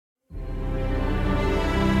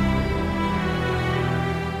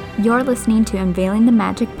You're listening to Unveiling the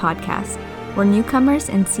Magic podcast, where newcomers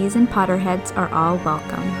and seasoned Potterheads are all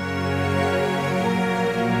welcome.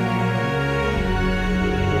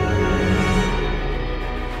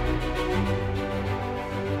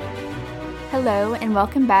 Hello, and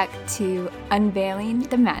welcome back to Unveiling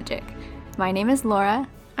the Magic. My name is Laura.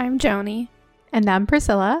 I'm Joni. And I'm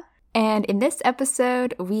Priscilla. And in this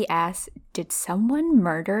episode, we asked, did someone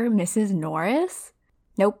murder Mrs. Norris?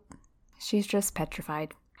 Nope, she's just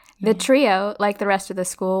petrified. The trio, like the rest of the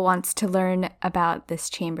school, wants to learn about this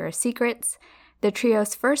Chamber of Secrets. The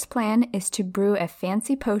trio's first plan is to brew a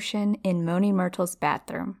fancy potion in Moaning Myrtle's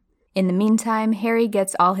bathroom. In the meantime, Harry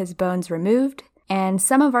gets all his bones removed, and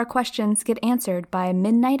some of our questions get answered by a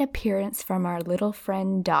midnight appearance from our little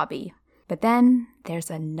friend Dobby. But then there's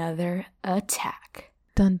another attack.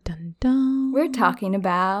 Dun dun dun. We're talking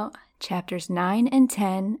about chapters 9 and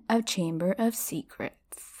 10 of Chamber of Secrets.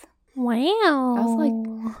 Wow. That was like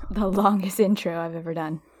the longest intro I've ever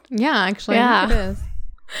done. Yeah, actually, Yeah. I think it is.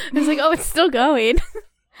 I was like, oh, it's still going.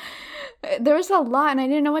 There was a lot and I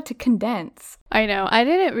didn't know what to condense. I know. I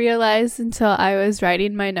didn't realize until I was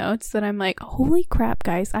writing my notes that I'm like, holy crap,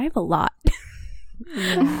 guys, I have a lot.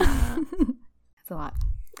 Yeah. It's a lot.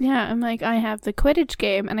 Yeah, I'm like, I have the Quidditch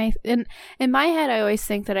game, and in my head, I always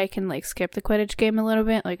think that I can like skip the Quidditch game a little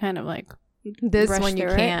bit, like kind of like This rush one you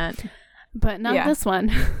through it. can't. But not Yeah. this one.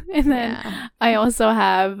 And then Yeah. I also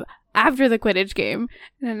have after the Quidditch game,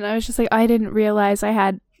 and I was just like, I didn't realize I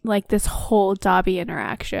had like this whole Dobby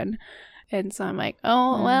interaction, and so I'm like,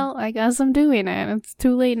 oh well, I guess I'm doing it. It's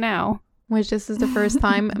too late now. Which this is the first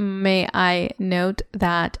time, may I note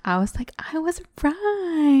that I was like, I was right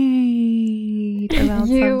about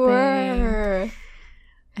You something. were.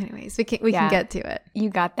 Anyways, we can Yeah. get to it. You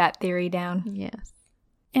got that theory down. Yes.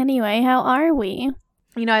 Anyway, how are we?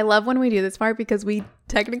 You know, I love when we do this part because we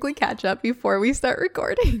technically catch up before we start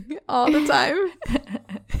recording all the time.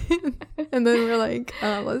 And then we're like,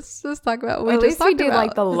 let's just talk about what we At just least we talked do about.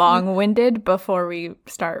 like the long-winded before we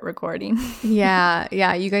start recording.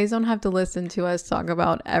 Yeah. You guys don't have to listen to us talk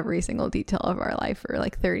about every single detail of our life for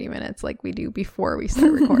like 30 minutes like we do before we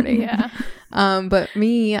start recording. Yeah. But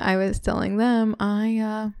me, I was telling them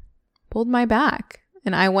I pulled my back.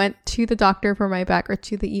 And I went to the doctor for my back, or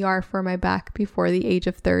to the ER for my back, before the age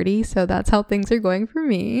of 30. So that's how things are going for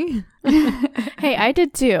me. Hey, I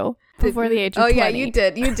did too before the age of 20. Yeah, you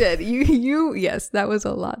did. You yes, that was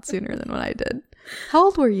a lot sooner than what I did. How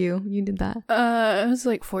old were you? You did that. I was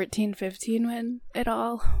like 14, 15 when it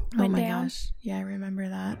all went down. gosh. Yeah, I remember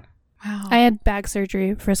that. Wow. I had back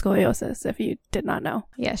surgery for scoliosis, if you did not know.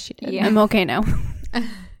 Yes, she did. Yeah. I'm okay now.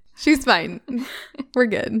 She's fine. We're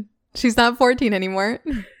good. She's not 14 anymore.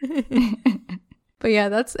 But yeah,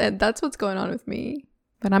 that's what's going on with me.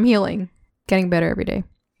 But I'm healing. Getting better every day.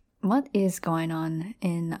 What is going on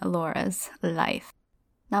in Laura's life?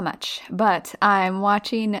 Not much, but I'm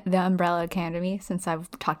watching The Umbrella Academy since I've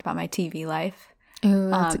talked about my TV life. Oh,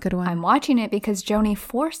 that's a good one. I'm watching it because Joni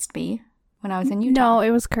forced me when I was in Utah. No,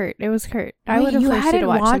 it was Kurt. I would have forced you to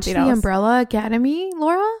watch watched something The else. Umbrella Academy,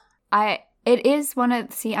 Laura? It is one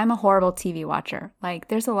of, see, I'm a horrible TV watcher. Like,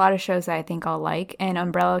 there's a lot of shows that I think I'll like, and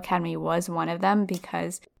Umbrella Academy was one of them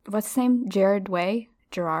because, what's his name? Gerard Way?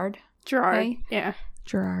 Gerard. Way? Yeah.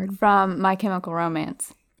 Gerard. From My Chemical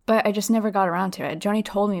Romance. But I just never got around to it. Joni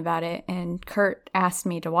told me about it, and Kurt asked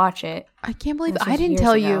me to watch it. I can't believe This I was didn't years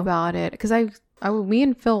tell you ago. about it because me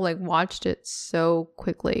and Phil like watched it so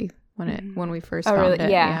quickly when we first Oh, found really? it.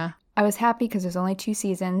 Yeah. I was happy because there's only 2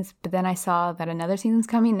 seasons, but then I saw that another season's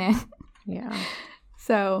coming in. Yeah.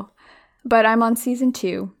 So, but I'm on season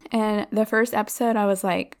 2, and the first episode of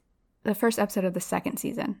the second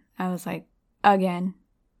season, I was like, again,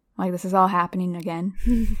 like this is all happening again.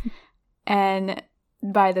 And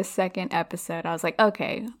by the second episode, I was like,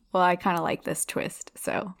 okay, well, I kind of like this twist,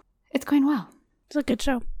 so it's going well. It's a good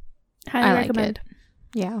show. Highly I like recommend.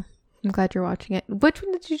 Yeah. I'm glad you're watching it. Which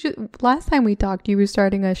one did you last time we talked, you were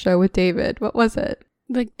starting a show with David. What was it?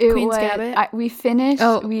 The It Queen's was- Gambit. we finished.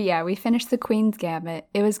 Oh. We finished the Queen's Gambit.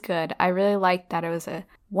 It was good. I really liked that it was a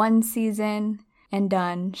 1 season and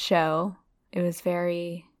done show. It was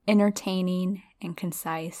very entertaining and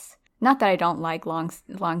concise. Not that I don't like long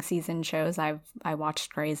season shows. I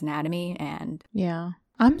watched Grey's Anatomy, and Yeah.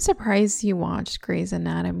 I'm surprised you watched Grey's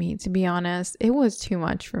Anatomy, to be honest. It was too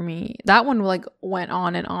much for me. That one like went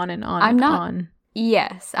on and on and on I'm and not- on.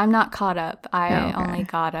 yes, I'm not caught up. I Okay. only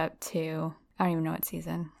got up to, I don't even know what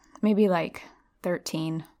season. Maybe like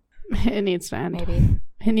 13, It needs to end. maybe.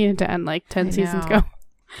 It needed to end like 10 I seasons know. ago.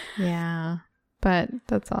 Yeah. But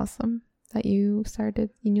that's awesome that you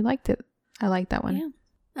started and you liked it. I like that one. Yeah.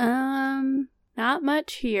 Not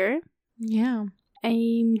much here. Yeah.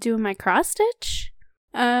 I'm doing my cross stitch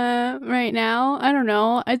right now. I don't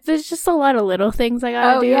know. There's just a lot of little things I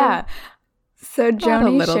gotta do. Oh, yeah. So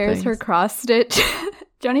Joni little shares her things. cross stitch.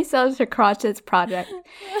 Joni sells her cross stitch project,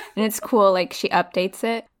 and it's cool. Like, she updates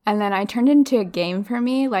it, and then I turned it into a game for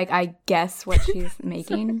me. Like, I guess what she's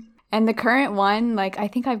making. And the current one, like, I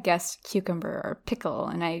think I've guessed cucumber or pickle,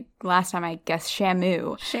 and last time I guessed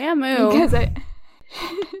Shamu. Shamu. Because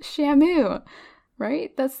Shamu,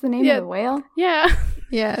 right? That's the name of the whale? Yeah.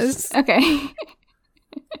 Yes. Okay.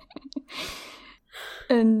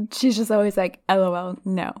 And she's just always like, LOL,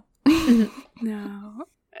 no. No.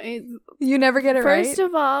 You never get it right. First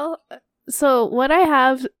of all, so what I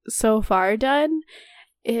have so far done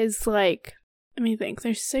is like, let me think.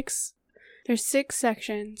 There's six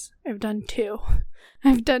sections. I've done 2.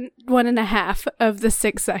 I've done 1.5 of the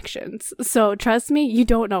 6 sections. So trust me, you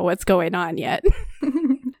don't know what's going on yet.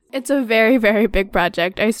 It's a very, very big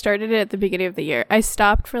project. I started it at the beginning of the year. I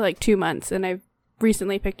stopped for like 2 months and I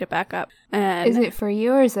recently picked it back up. And Is it for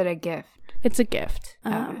you or is it a gift? it's a gift.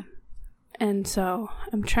 Okay. And so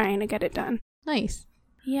I'm trying to get it done. Nice.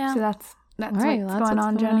 Yeah. So that's All right, what's that's going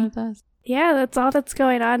on, Jenny. with us. Yeah, that's all that's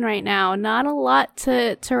going on right now. Not a lot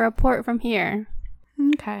to report from here.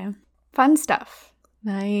 Okay. Fun stuff.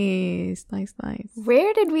 Nice.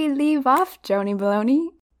 Where did we leave off, Joni Baloney?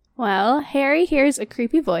 Well, Harry hears a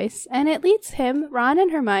creepy voice, and it leads him, Ron,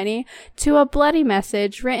 and Hermione to a bloody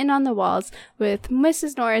message written on the walls with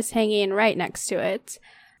Mrs. Norris hanging right next to it.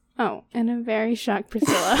 Oh, and a very shocked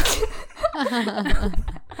Priscilla.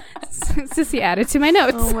 Sissy added to my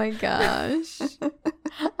notes. Oh my gosh.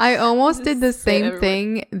 I almost did the same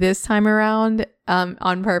thing this time around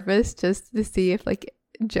on purpose just to see if like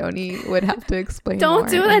Joni would have to explain. Don't more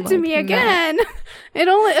do and, that to like, me not- again.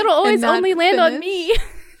 It'll always not only land on finish. me.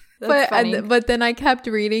 But then I kept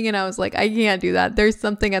reading and I was like, I can't do that. There's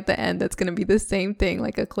something at the end that's going to be the same thing,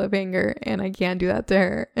 like a cliffhanger, and I can't do that to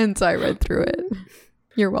her. And so I read through it.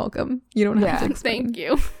 You're welcome. You don't have to explain. Thank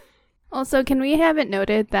you. Also, can we have it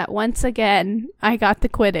noted that once again, I got the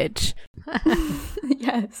Quidditch.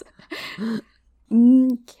 Yes.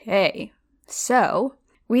 Okay. So,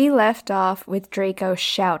 we left off with Draco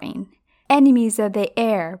shouting, "Enemies of the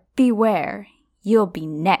air, beware. You'll be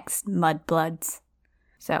next, mudbloods."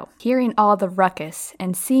 So, hearing all the ruckus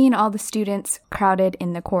and seeing all the students crowded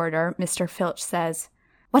in the corridor, Mr. Filch says,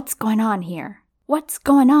 "What's going on here? What's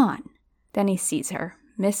going on?" Then he sees her,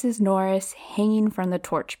 Mrs. Norris, hanging from the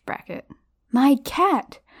torch bracket. My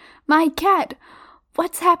cat! My cat!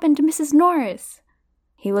 What's happened to Mrs. Norris?"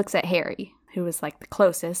 He looks at Harry, who was like the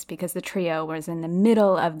closest because the trio was in the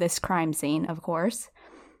middle of this crime scene, of course,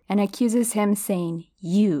 and accuses him, saying,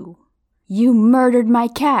 You murdered my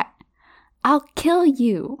cat! I'll kill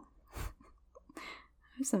you!"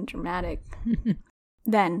 Some dramatic.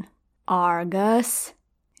 Then, Argus.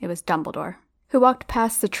 It was Dumbledore, who walked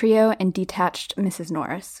past the trio and detached Mrs.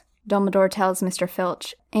 Norris. Dumbledore tells Mr.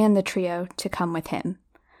 Filch and the trio to come with him.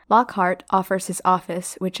 Lockhart offers his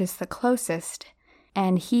office, which is the closest,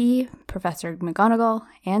 and he, Professor McGonagall,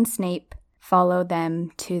 and Snape follow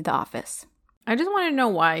them to the office. I just want to know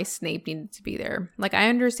why Snape needed to be there. Like, I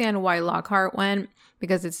understand why Lockhart went,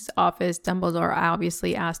 because it's his office. Dumbledore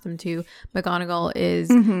obviously asked him to. McGonagall is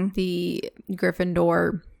the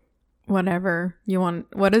Gryffindor, whatever you want.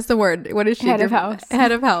 What is the word? What is she? Head of house.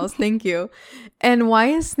 Head of house. Thank you. And why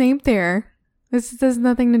is Snape there? This has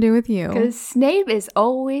nothing to do with you. Because Snape is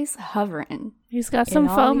always hovering. He's got some In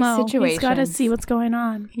all these FOMO. He's got to situations. see what's going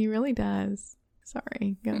on. He really does.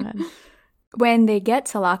 Sorry. Go ahead. When they get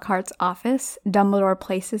to Lockhart's office, Dumbledore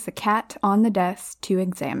places the cat on the desk to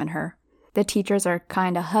examine her. The teachers are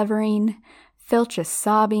kind of hovering, Filch is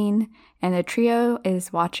sobbing, and the trio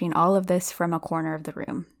is watching all of this from a corner of the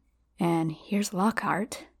room. And here's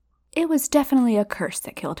Lockhart. "It was definitely a curse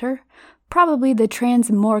that killed her. Probably the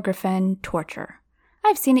transmogrifen torture.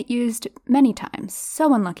 I've seen it used many times.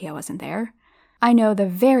 So unlucky I wasn't there. I know the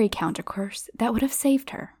very counter curse that would have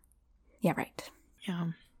saved her." Yeah, right. Yeah.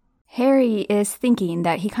 Harry is thinking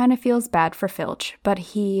that he kind of feels bad for Filch, but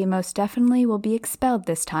he most definitely will be expelled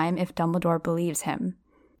this time if Dumbledore believes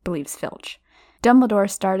Filch. Dumbledore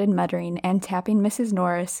started muttering and tapping Mrs.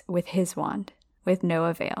 Norris with his wand, with no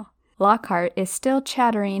avail. Lockhart is still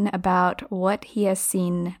chattering about what he has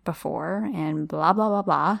seen before and blah blah blah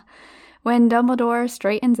blah, when Dumbledore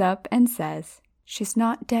straightens up and says, "She's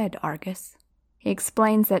not dead, Argus." He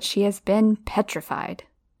explains that she has been petrified.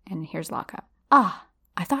 And here's Lockhart. "Ah,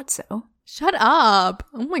 I thought so." Shut up.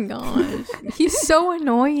 Oh my gosh. He's so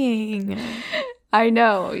annoying. I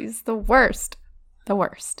know, he's the worst. The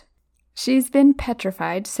worst. "She's been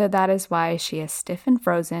petrified, so that is why she is stiff and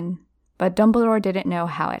frozen." But Dumbledore didn't know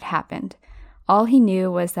how it happened. All he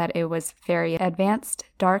knew was that it was very advanced,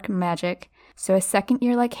 dark magic, so a second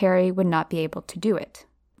year like Harry would not be able to do it.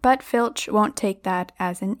 But Filch won't take that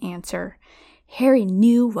as an answer. Harry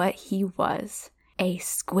knew what he was. A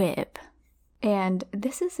squib. And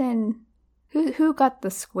this is in... Who got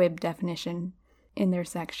the squib definition in their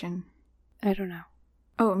section? I don't know.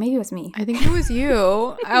 Oh, maybe it was me. I think it was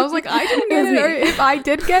you. I was like, I didn't get it. Or if I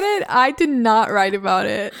did get it, I did not write about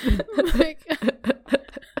it.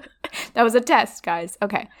 That was a test, guys.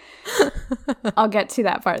 Okay. I'll get to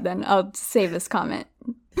that part then. I'll save this comment.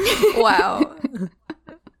 Wow.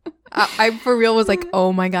 I for real was like,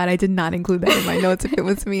 oh my god, I did not include that in my notes. If it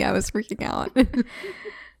was me, I was freaking out.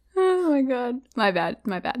 Oh my god. My bad.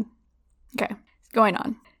 Okay, going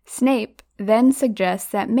on. Snape then suggests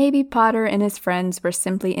that maybe Potter and his friends were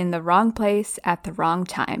simply in the wrong place at the wrong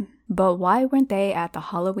time. But why weren't they at the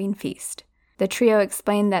Halloween feast? The trio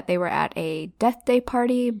explained that they were at a Death Day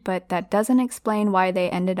party, but that doesn't explain why they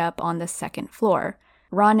ended up on the second floor.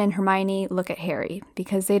 Ron and Hermione look at Harry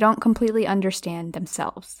because they don't completely understand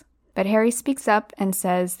themselves. But Harry speaks up and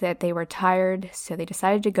says that they were tired, so they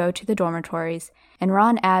decided to go to the dormitories, and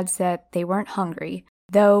Ron adds that they weren't hungry,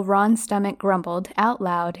 though Ron's stomach grumbled out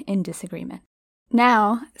loud in disagreement.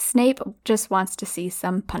 Now, Snape just wants to see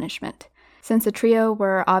some punishment. Since the trio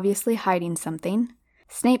were obviously hiding something,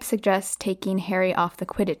 Snape suggests taking Harry off the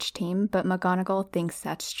Quidditch team, but McGonagall thinks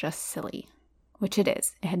that's just silly. Which it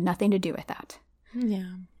is. It had nothing to do with that.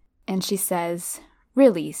 Yeah. And she says,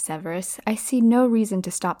 "Really, Severus, I see no reason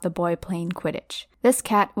to stop the boy playing Quidditch. This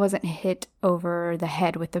cat wasn't hit over the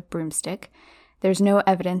head with a broomstick. There's no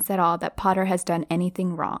evidence at all that Potter has done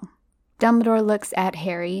anything wrong." Dumbledore looks at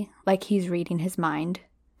Harry like he's reading his mind,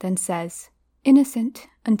 then says, "Innocent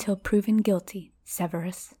until proven guilty,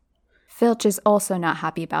 Severus." Filch is also not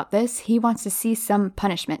happy about this. He wants to see some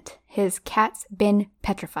punishment. His cat's been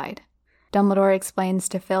petrified. Dumbledore explains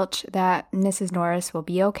to Filch that Mrs. Norris will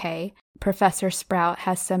be okay. Professor Sprout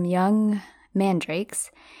has some young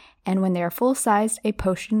mandrakes, and when they're full-sized, a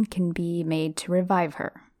potion can be made to revive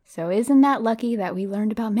her. So isn't that lucky that we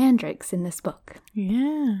learned about mandrakes in this book?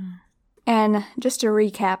 Yeah. And just to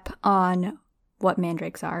recap on what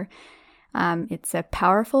mandrakes are, it's a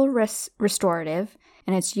powerful restorative,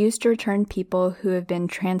 and it's used to return people who have been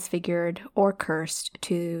transfigured or cursed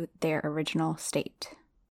to their original state.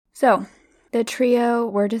 So, the trio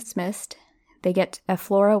were dismissed. They get a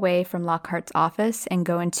floor away from Lockhart's office and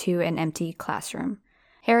go into an empty classroom.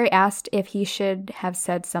 Harry asked if he should have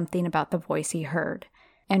said something about the voice he heard,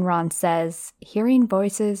 and Ron says, "Hearing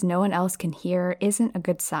voices no one else can hear isn't a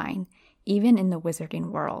good sign, even in the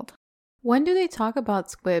wizarding world." When do they talk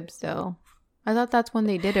about squibs, though? I thought that's when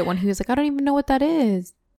they did it, when he was like, I don't even know what that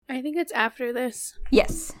is. I think it's after this.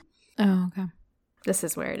 Yes. Oh, okay. This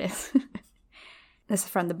is where it is. This is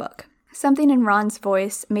from the book. Something in Ron's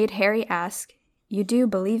voice made Harry ask, "You do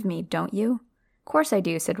believe me, don't you?" "Course I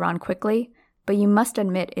do," said Ron quickly, "but you must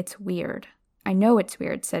admit it's weird." "I know it's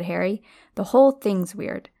weird," said Harry. "The whole thing's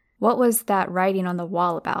weird. What was that writing on the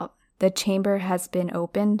wall about? The chamber has been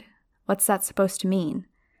opened? What's that supposed to mean?"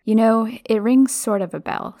 "You know, it rings sort of a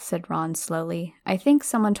bell," said Ron slowly. "I think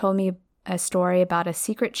someone told me a story about a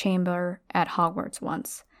secret chamber at Hogwarts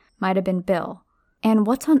once. Might have been Bill." "And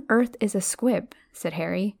what on earth is a squib?" said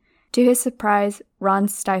Harry. To his surprise, Ron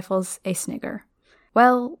stifles a snigger.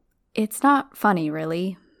 "Well, it's not funny,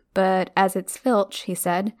 really, but as it's Filch," he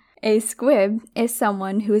said. "A squib is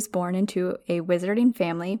someone who is born into a wizarding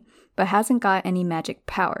family but hasn't got any magic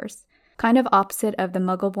powers. Kind of opposite of the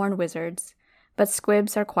muggle-born wizards, but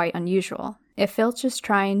squibs are quite unusual. If Filch is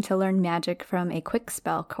trying to learn magic from a quick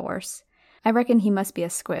spell course, I reckon he must be a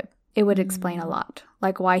squib. It would explain a lot,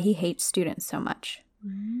 like why he hates students so much."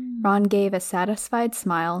 Ron gave a satisfied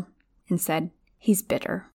smile and said, "He's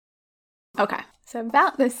bitter." Okay, so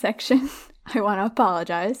about this section, I want to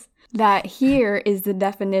apologize that here is the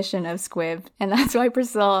definition of squib, and that's why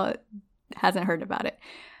Priscilla hasn't heard about it.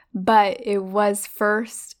 But it was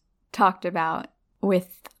first talked about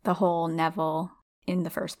with the whole Neville in the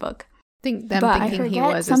first book. But I forget, he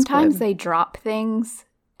was sometimes they drop things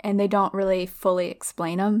and they don't really fully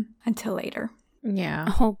explain them until later. Yeah.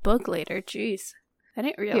 A whole book later, jeez. I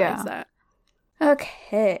didn't realize that.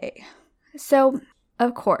 Okay. So,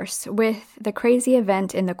 of course, with the crazy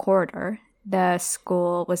event in the corridor, the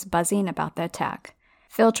school was buzzing about the attack.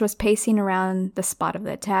 Filch was pacing around the spot of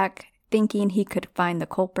the attack, thinking he could find the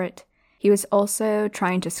culprit. He was also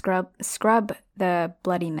trying to scrub the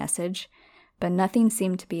bloody message, but nothing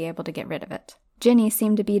seemed to be able to get rid of it. Ginny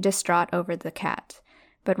seemed to be distraught over the cat,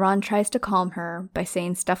 but Ron tries to calm her by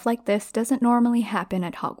saying stuff like this doesn't normally happen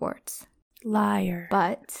at Hogwarts. Liar.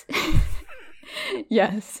 But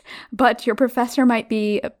Yes, but your professor might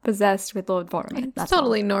be possessed with Lord Voldemort. It's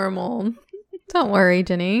totally normal. Don't worry,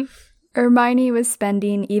 Jenny. Hermione was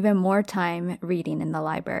spending even more time reading in the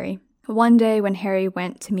library. One day when Harry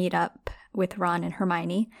went to meet up with Ron and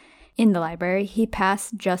Hermione in the library, he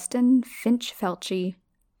passed Justin Finch-Fletchy,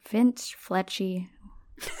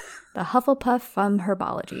 the Hufflepuff from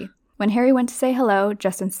Herbology. When Harry went to say hello,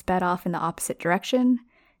 Justin sped off in the opposite direction.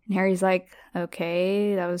 And Harry's like,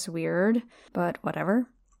 okay, that was weird, but whatever.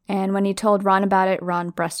 And when he told Ron about it, Ron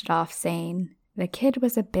brushed it off, saying the kid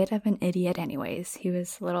was a bit of an idiot anyways. He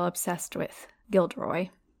was a little obsessed with Gilderoy.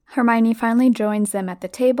 Hermione finally joins them at the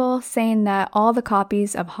table, saying that all the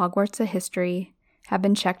copies of Hogwarts of History have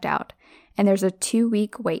been checked out, and there's a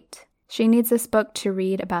 2-week wait. She needs this book to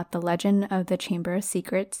read about the legend of the Chamber of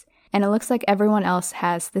Secrets, and it looks like everyone else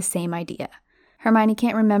has the same idea. Hermione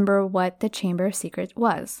can't remember what the Chamber of Secrets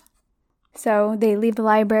was. So they leave the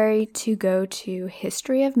library to go to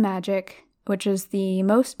History of Magic, which is the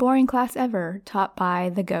most boring class ever, taught by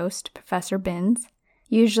the ghost, Professor Binns.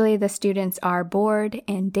 Usually the students are bored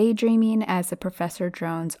and daydreaming as the professor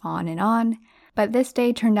drones on, but this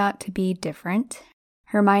day turned out to be different.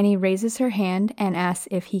 Hermione raises her hand and asks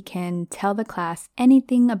if he can tell the class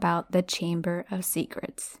anything about the Chamber of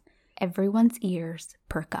Secrets. Everyone's ears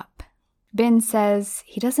perk up. Binns says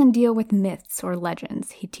he doesn't deal with myths or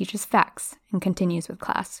legends, he teaches facts, and continues with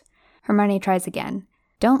class. Hermione tries again.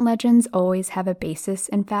 Don't legends always have a basis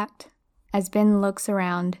in fact? As Ben looks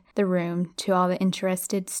around the room to all the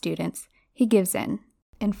interested students, he gives in.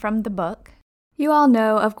 And from the book, you all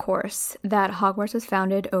know, of course, that Hogwarts was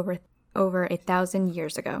founded over 1,000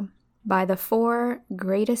 years ago by the 4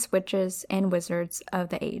 greatest witches and wizards of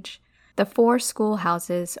the age. The 4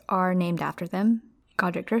 schoolhouses are named after them: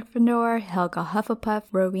 Godric Gryffindor, Helga Hufflepuff,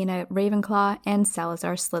 Rowena Ravenclaw, and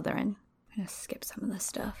Salazar Slytherin. I'm going to skip some of this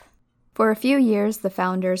stuff. For a few years, the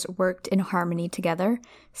founders worked in harmony together,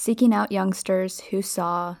 seeking out youngsters who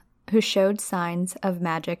showed signs of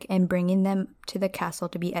magic and bringing them to the castle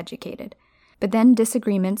to be educated. But then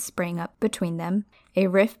disagreements sprang up between them. A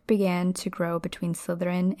rift began to grow between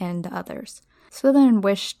Slytherin and the others. Slytherin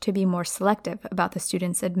wished to be more selective about the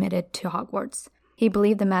students admitted to Hogwarts. He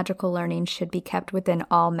believed the magical learning should be kept within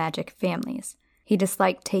all magic families. He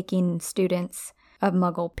disliked taking students of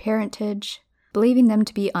Muggle parentage, believing them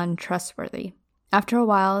to be untrustworthy. After a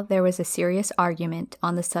while, there was a serious argument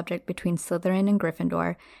on the subject between Slytherin and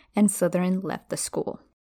Gryffindor, and Slytherin left the school.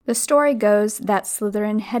 The story goes that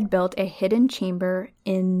Slytherin had built a hidden chamber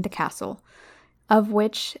in the castle, of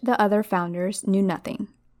which the other founders knew nothing.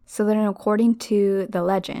 Slytherin, according to the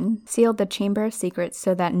legend, sealed the Chamber of Secrets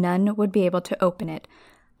so that none would be able to open it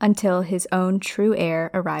until his own true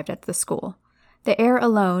heir arrived at the school. The heir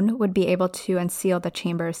alone would be able to unseal the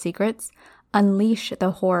Chamber of Secrets, unleash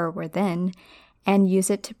the horror within, and use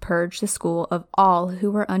it to purge the school of all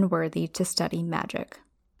who were unworthy to study magic.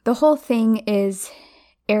 The whole thing is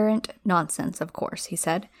errant nonsense, of course, he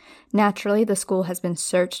said. Naturally, the school has been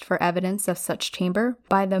searched for evidence of such chamber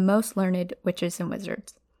by the most learned witches and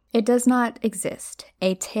wizards. It does not exist,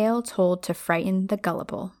 a tale told to frighten the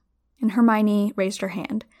gullible. And Hermione raised her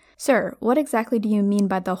hand. Sir, what exactly do you mean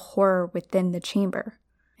by the horror within the chamber?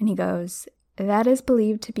 And he goes, that is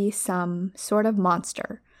believed to be some sort of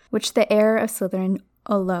monster, which the heir of Slytherin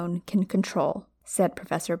alone can control, said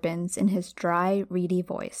Professor Binns in his dry, reedy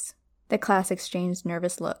voice. The class exchanged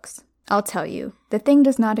nervous looks. I'll tell you, the thing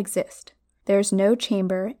does not exist. There's no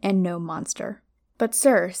chamber and no monster. But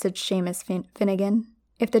sir, said Seamus Finnegan,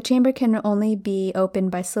 if the chamber can only be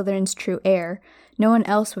opened by Slytherin's true heir, no one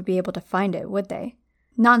else would be able to find it, would they?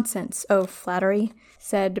 Nonsense, oh flattery,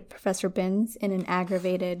 said Professor Binns in an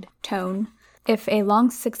aggravated tone. If a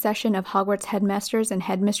long succession of Hogwarts headmasters and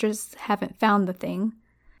headmistresses haven't found the thing.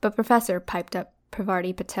 But Professor, piped up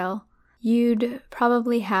Parvati Patel, you'd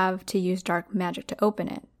probably have to use dark magic to open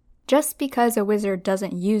it. Just because a wizard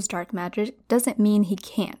doesn't use dark magic doesn't mean he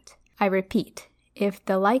can't. I repeat, if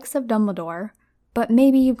the likes of Dumbledore... But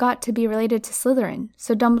maybe you've got to be related to Slytherin,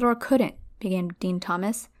 so Dumbledore couldn't, began Dean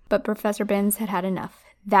Thomas. But Professor Binns had had enough.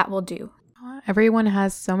 That will do. Everyone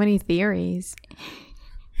has so many theories.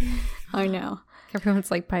 I know.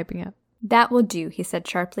 Everyone's like piping up. That will do, he said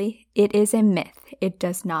sharply. It is a myth. It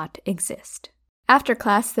does not exist. After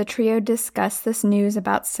class, the trio discussed this news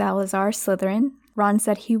about Salazar Slytherin. Ron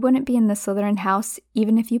said he wouldn't be in the Slytherin house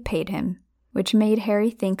even if you paid him, which made Harry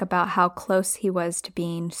think about how close he was to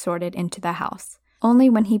being sorted into the house.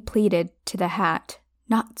 Only when he pleaded to the hat,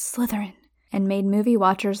 not Slytherin, and made movie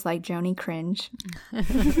watchers like Joni cringe,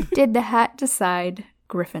 did the hat decide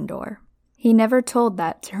Gryffindor. He never told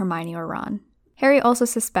that to Hermione or Ron. Harry also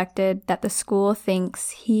suspected that the school thinks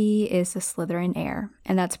he is the Slytherin heir,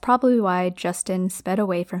 and that's probably why Justin sped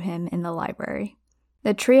away from him in the library.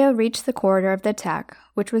 The trio reached the corridor of the attack,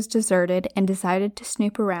 which was deserted, and decided to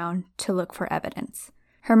snoop around to look for evidence.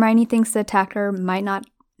 Hermione thinks the attacker might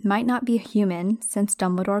not be human, since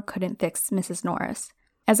Dumbledore couldn't fix Mrs. Norris.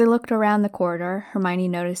 As they looked around the corridor, Hermione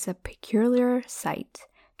noticed a peculiar sight: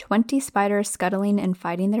 20 spiders scuttling and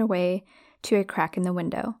fighting their way to a crack in the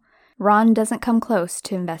window. Ron doesn't come close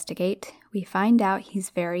to investigate. We find out he's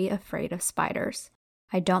very afraid of spiders.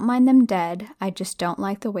 I don't mind them dead, I just don't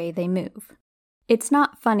like the way they move. It's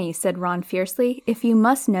not funny, said Ron fiercely. If you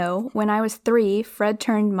must know, when I was 3, Fred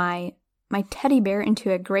turned my teddy bear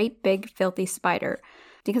into a great big filthy spider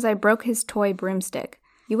because I broke his toy broomstick.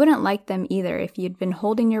 You wouldn't like them either if you'd been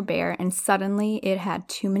holding your bear and suddenly it had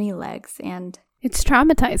too many legs and... It's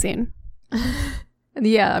traumatizing.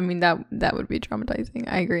 Yeah, I mean, that would be traumatizing.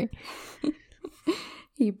 I agree.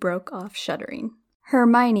 He broke off shuddering.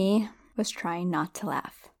 Hermione was trying not to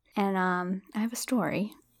laugh. And I have a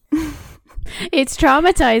story. It's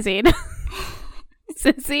traumatizing.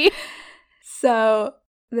 Sissy. So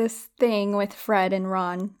this thing with Fred and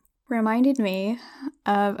Ron reminded me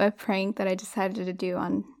of a prank that I decided to do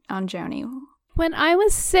on Joni. When I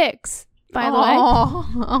was 6, by the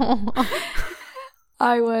way.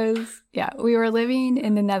 We were living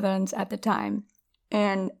in the Netherlands at the time,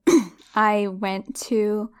 and I went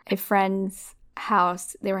to a friend's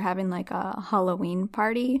house. They were having like a Halloween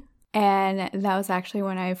party, and that was actually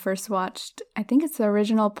when I first watched, I think it's the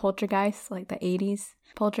original Poltergeist, like the 80s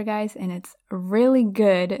Poltergeist, and it's really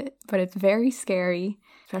good, but it's very scary,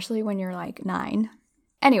 especially when you're like 9.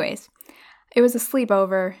 Anyways, it was a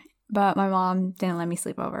sleepover, but my mom didn't let me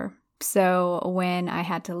sleep over. So when I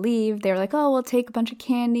had to leave, they were like, oh, we'll take a bunch of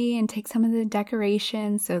candy and take some of the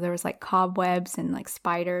decorations. So there was like cobwebs and like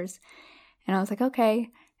spiders. And I was like, okay.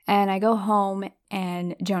 And I go home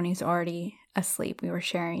and Joni's already asleep. We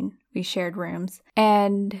shared rooms.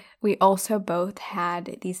 And we also both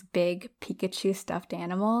had these big Pikachu stuffed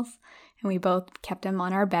animals. And we both kept them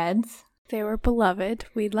on our beds. They were beloved.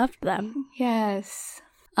 We loved them. Yes.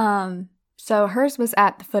 So hers was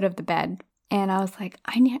at the foot of the bed. And I was like,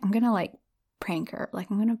 I'm going to like prank her.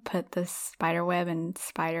 Like I'm going to put this spider web and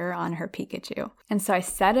spider on her Pikachu. And so I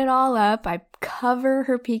set it all up. I cover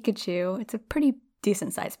her Pikachu. It's a pretty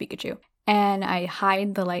decent sized Pikachu. And I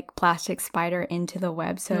hide the like plastic spider into the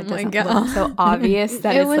web so it doesn't look so obvious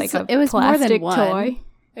that it's like a plastic toy.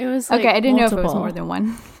 It was like okay, I didn't multiple. know if it was more than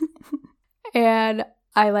one. And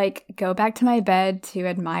I like go back to my bed to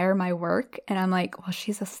admire my work. And I'm like, well,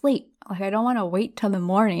 she's asleep. Like I don't want to wait till the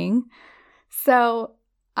morning. So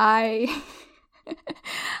I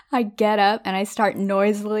get up and I start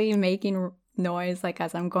noisily making noise like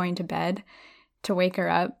as I'm going to bed to wake her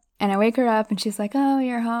up. And I wake her up and she's like, oh,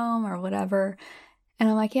 you're home or whatever. And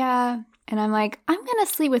I'm like, yeah. And I'm like, I'm going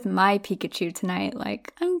to sleep with my Pikachu tonight.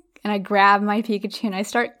 And I grab my Pikachu and I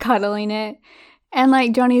start cuddling it. And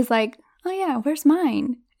like Joni's like, oh yeah, where's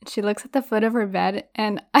mine? And she looks at the foot of her bed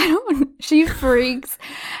and she freaks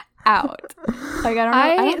out. Like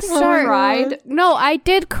I don't think she cried. No, I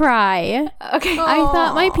did cry. Okay. I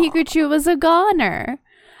thought my Pikachu was a goner.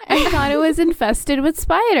 I thought it was infested with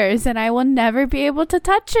spiders and I will never be able to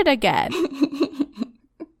touch it again.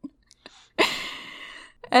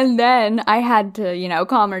 And then I had to,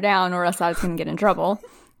 calm her down or else I was going to get in trouble.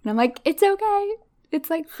 And I'm like, it's okay.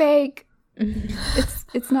 It's like fake.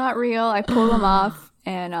 It's not real. I pull them off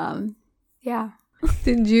and yeah.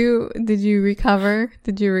 Did you recover?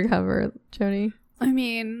 Did you recover, Joni? I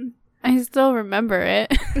mean, I still remember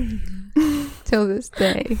it. Till this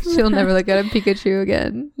day. She'll never look at a Pikachu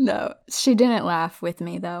again. No, she didn't laugh with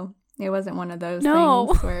me though. It wasn't one of those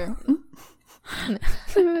things where I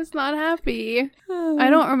was not happy.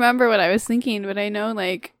 I don't remember what I was thinking, but I know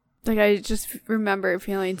like I just remember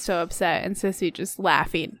feeling so upset and Sissy just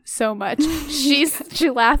laughing so much. She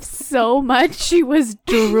laughed so much she was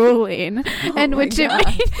drooling. And which it made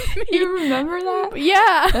me... You remember that?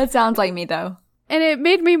 Yeah. That sounds like me though. And it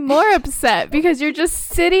made me more upset because you're just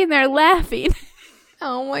sitting there laughing.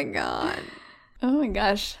 Oh my god. Oh my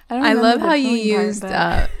gosh. I love how you used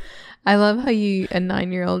a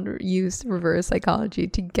 9-year-old used reverse psychology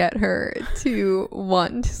to get her to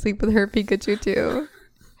want to sleep with her Pikachu too.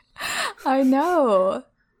 I know.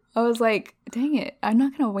 I was like, dang it. I'm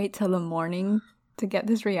not going to wait till the morning to get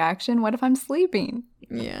this reaction. What if I'm sleeping?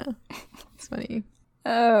 Yeah. It's funny.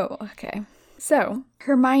 Oh, okay. So,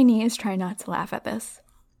 Hermione is trying not to laugh at this.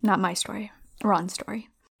 Not my story. Ron's story.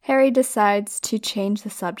 Harry decides to change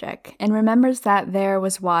the subject and remembers that there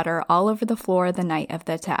was water all over the floor the night of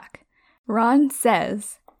the attack. Ron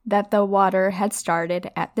says, that the water had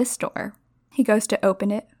started at this door. He goes to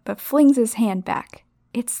open it, but flings his hand back.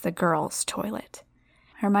 It's the girls' toilet.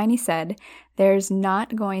 Hermione said, "There's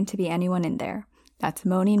not going to be anyone in there. That's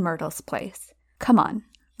Moaning Myrtle's place. Come on,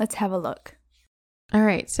 let's have a look." All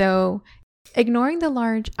right, so ignoring the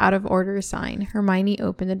large out of order sign, Hermione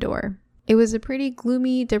opened the door. It was a pretty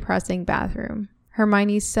gloomy, depressing bathroom.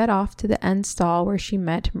 Hermione set off to the end stall where she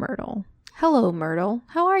met Myrtle. "Hello, Myrtle.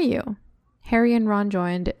 How are you?" Harry and Ron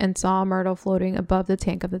joined and saw Myrtle floating above the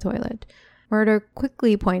tank of the toilet. Myrtle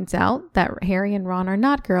quickly points out that Harry and Ron are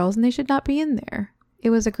not girls and they should not be in there. It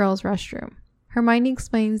was a girls' restroom. Hermione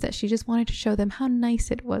explains that she just wanted to show them how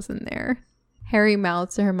nice it was in there. Harry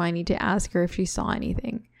mouths to Hermione to ask her if she saw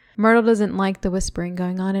anything. Myrtle doesn't like the whispering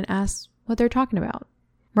going on and asks what they're talking about.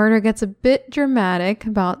 Myrtle gets a bit dramatic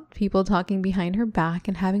about people talking behind her back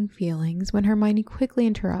and having feelings when Hermione quickly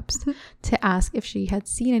interrupts to ask if she had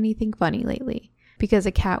seen anything funny lately, because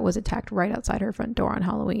a cat was attacked right outside her front door on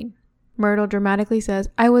Halloween. Myrtle dramatically says,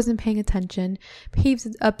 "I wasn't paying attention.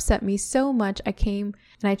 Peeves upset me so much I came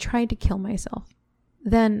and I tried to kill myself.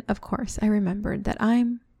 Then, of course, I remembered that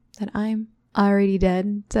I'm already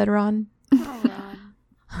dead," said Ron. Oh, Ron.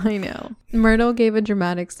 I know. Myrtle gave a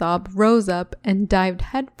dramatic sob, rose up, and dived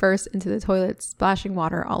headfirst into the toilet, splashing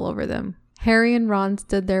water all over them. Harry and Ron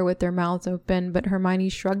stood there with their mouths open, but Hermione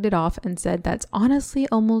shrugged it off and said that's honestly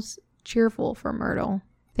almost cheerful for Myrtle.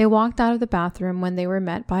 They walked out of the bathroom when they were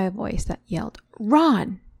met by a voice that yelled,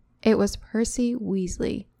 "Ron!" It was Percy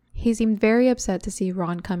Weasley. He seemed very upset to see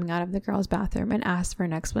Ron coming out of the girls' bathroom and asked for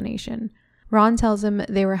an explanation. Ron tells him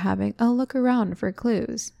they were having a look around for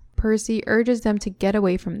clues. Percy urges them to get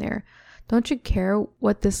away from there. "Don't you care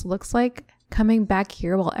what this looks like? Coming back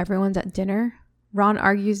here while everyone's at dinner?" Ron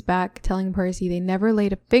argues back, telling Percy they never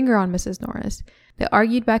laid a finger on Mrs. Norris. They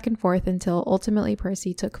argued back and forth until ultimately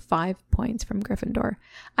Percy took 5 points from Gryffindor.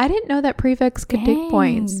 I didn't know that prefects could take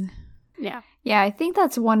points. Yeah. Yeah, I think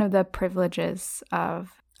that's one of the privileges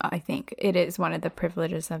of, it is one of the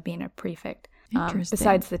privileges of being a prefect. Interesting.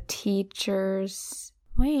 Besides the teachers.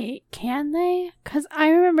 Wait, can they? Because I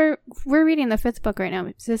remember we're reading the 5th book right now,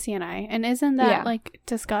 Sissy and I, and isn't that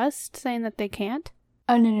discussed, saying that they can't?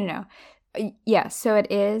 Oh, no. Yeah, so it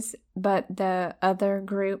is, but the other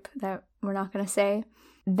group that we're not going to say,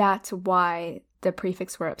 that's why the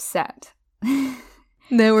prefects were upset.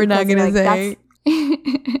 No, we're not going to say.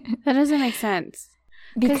 That doesn't make sense.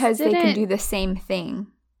 Because they can do the same thing.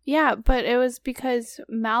 Yeah, but it was because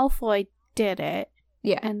Malfoy did it.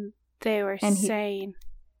 Yeah. And they were saying...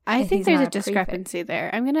 I think there's a discrepancy there.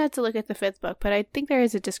 I'm going to have to look at the 5th book, but I think there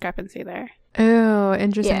is a discrepancy there. Oh,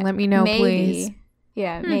 interesting. Yeah, let me know, maybe. Please.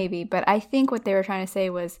 Yeah, maybe. But I think what they were trying to say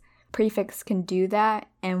was prefects can do that,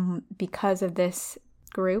 and because of this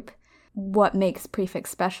group, what makes prefects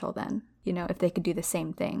special then? You know, if they could do the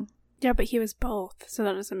same thing. Yeah, but he was both, so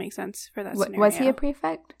that doesn't make sense for that scenario. Was he a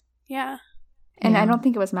prefect? Yeah. And I don't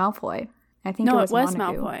think it was Malfoy. I think it was Montague.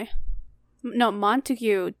 Malfoy. No,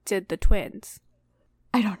 Montague did the twins.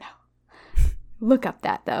 I don't know. Look up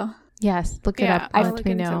that, though. Yes, look it up. I'll Let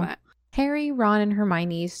me know. Harry, Ron, and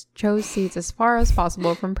Hermione chose seats as far as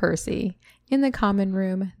possible from Percy in the common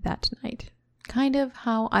room that night. Kind of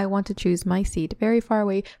how I want to choose my seat, very far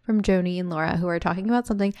away from Joni and Laura, who are talking about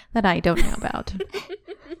something that I don't know about.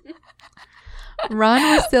 Ron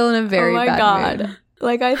was still in a very bad mood.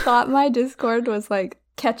 Like, I thought my Discord was, like,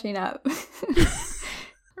 catching up.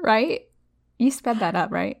 Right? You sped that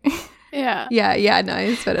up, right? Yeah. Yeah, no,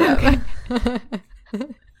 I sped it up.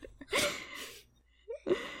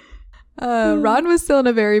 Ron was still in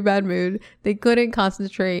a very bad mood. They couldn't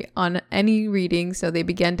concentrate on any reading, so they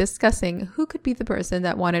began discussing who could be the person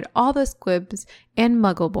that wanted all the squibs and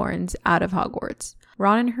muggleborns out of Hogwarts.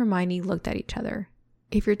 Ron and Hermione looked at each other.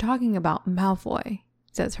 "If you're talking about Malfoy,"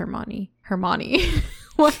 says Hermione.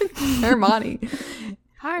 What? Hermione.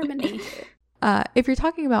 Harmony. If you're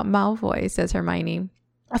talking about Malfoy, says Hermione.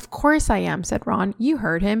 "Of course I am," said Ron. "You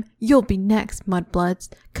heard him. You'll be next, mudbloods.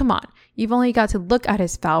 Come on, you've only got to look at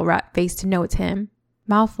his foul rat face to know it's him."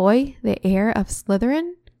 "Malfoy, the heir of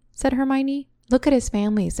Slytherin?" said Hermione. "Look at his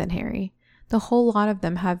family," said Harry. "The whole lot of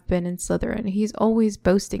them have been in Slytherin. He's always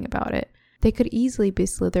boasting about it. They could easily be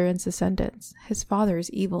Slytherin's descendants. His father's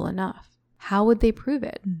evil enough. How would they prove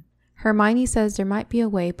it?" Hermione says there might be a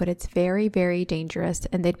way, but it's very, very dangerous,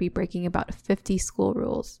 and they'd be breaking about 50 school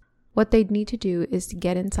rules. What they'd need to do is to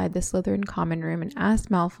get inside the Slytherin common room and ask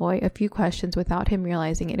Malfoy a few questions without him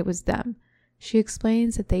realizing it was them. She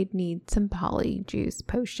explains that they'd need some polyjuice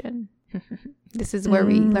potion. This is where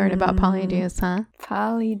we learn about polyjuice, huh?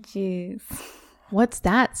 Polyjuice. "What's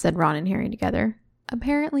that?" said Ron and Harry together.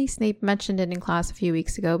 Apparently, Snape mentioned it in class a few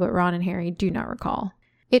weeks ago, but Ron and Harry do not recall.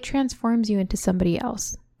 It transforms you into somebody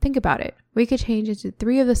else. Think about it. We could change into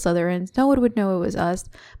 3 of the Slytherins. No one would know it was us.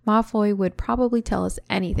 Malfoy would probably tell us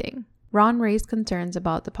anything. Ron raised concerns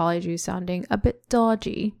about the Polyjuice sounding a bit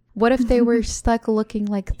dodgy. What if they were stuck looking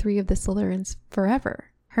like 3 of the Slytherins forever?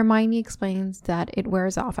 Hermione explains that it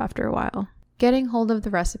wears off after a while. Getting hold of the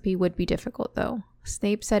recipe would be difficult, though.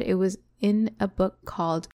 Snape said it was in a book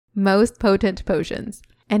called Most Potent Potions,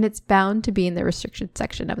 and it's bound to be in the restricted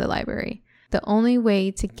section of the library. The only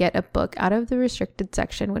way to get a book out of the restricted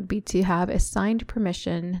section would be to have a signed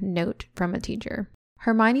permission note from a teacher.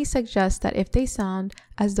 Hermione suggests that if they sound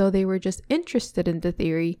as though they were just interested in the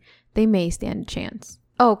theory, they may stand a chance.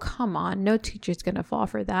 Oh, come on, no teacher's gonna fall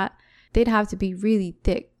for that. They'd have to be really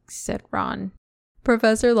thick, said Ron.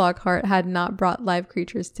 Professor Lockhart had not brought live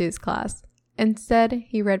creatures to his class. Instead,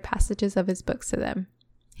 he read passages of his books to them.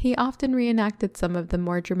 He often reenacted some of the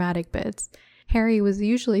more dramatic bits. Harry was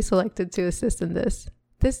usually selected to assist in this.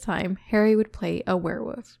 This time, Harry would play a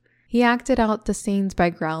werewolf. He acted out the scenes by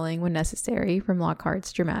growling when necessary from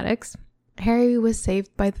Lockhart's dramatics. Harry was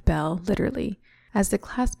saved by the bell, literally. As the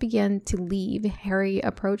class began to leave, Harry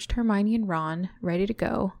approached Hermione and Ron, ready to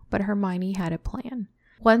go, but Hermione had a plan.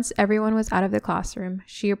 Once everyone was out of the classroom,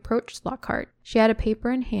 she approached Lockhart. She had a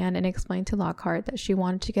paper in hand and explained to Lockhart that she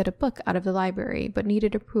wanted to get a book out of the library, but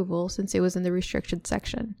needed approval since it was in the restricted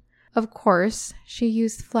section. Of course, she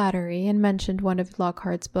used flattery and mentioned one of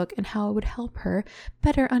Lockhart's book and how it would help her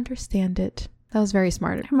better understand it. That was very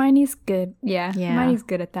smart. Hermione's good. Yeah, Hermione's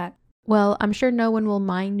good at that. Well, I'm sure no one will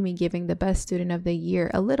mind me giving the best student of the year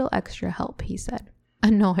a little extra help, he said.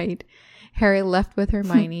 Annoyed, Harry left with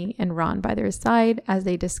Hermione and Ron by their side as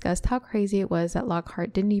they discussed how crazy it was that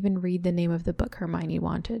Lockhart didn't even read the name of the book Hermione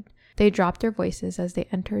wanted. They dropped their voices as they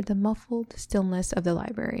entered the muffled stillness of the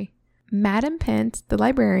library. Madame Pince, the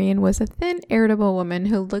librarian, was a thin, irritable woman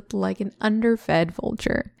who looked like an underfed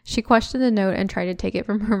vulture. She questioned the note and tried to take it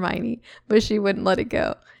from Hermione, but she wouldn't let it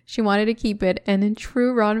go. She wanted to keep it, and in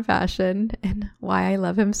true Ron fashion, and why I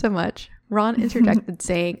love him so much, Ron interjected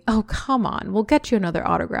saying, "Oh, come on, we'll get you another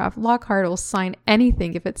autograph. Lockhart will sign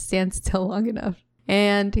anything if it stands still long enough."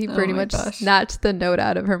 And he pretty much snatched the note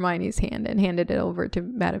out of Hermione's hand and handed it over to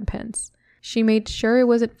Madame Pince. She made sure it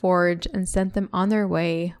wasn't forged and sent them on their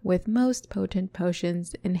way with Most Potent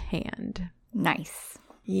Potions in hand. Nice.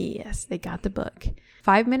 Yes, they got the book.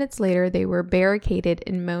 5 minutes later, they were barricaded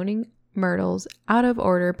in Moaning Myrtle's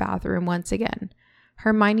out-of-order bathroom once again.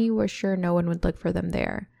 Hermione was sure no one would look for them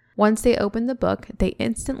there. Once they opened the book, they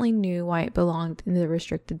instantly knew why it belonged in the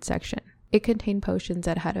restricted section. It contained potions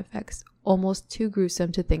that had effects almost too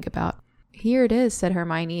gruesome to think about. "Here it is," said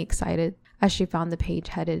Hermione, excited, as she found the page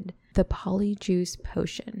headed, "The Polyjuice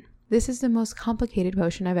Potion. This is the most complicated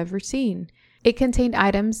potion I've ever seen." It contained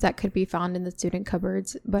items that could be found in the student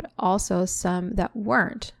cupboards, but also some that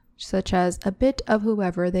weren't, such as a bit of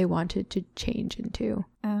whoever they wanted to change into.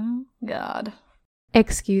 Oh, God.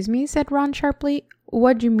 "Excuse me," said Ron sharply.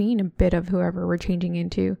 "What do you mean, a bit of whoever we're changing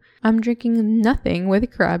into? I'm drinking nothing with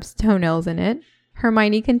crab's toenails in it."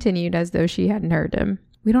 Hermione continued as though she hadn't heard him.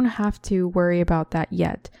 "We don't have to worry about that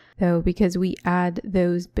yet, though, because we add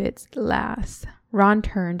those bits last." Ron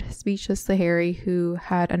turned, speechless, to Harry, who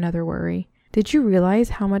had another worry. "Did you realize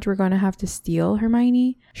how much we're going to have to steal,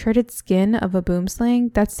 Hermione? Shredded skin of a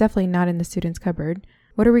boomslang? That's definitely not in the student's cupboard.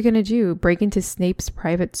 What are we going to do? Break into Snape's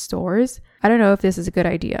private stores? I don't know if this is a good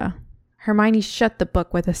idea." Hermione shut the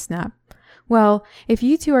book with a snap. "Well, if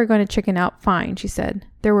you two are going to chicken out, fine," she said.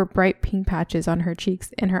 There were bright pink patches on her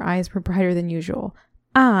cheeks and her eyes were brighter than usual.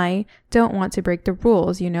 "I don't want to break the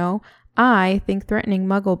rules, you know. I think threatening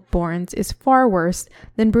Muggle-borns is far worse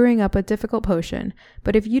than brewing up a difficult potion.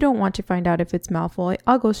 But if you don't want to find out if it's Malfoy,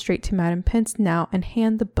 I'll go straight to Madame Pince now and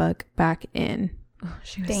hand the book back in." Oh,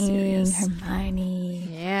 she was serious. Hermione.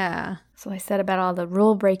 Yeah. So I said about all the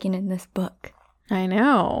rule breaking in this book. I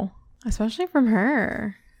know. Especially from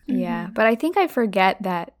her. Yeah, but I think I forget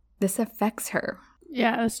that this affects her.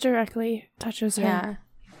 Yeah, this directly touches her. Yeah.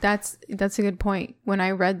 That's a good point. When I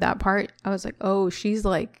read that part, I was like, oh, she's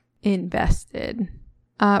like invested.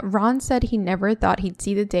 Ron said he never thought he'd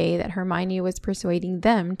see the day that Hermione was persuading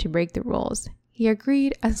them to break the rules. He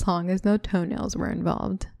agreed as long as no toenails were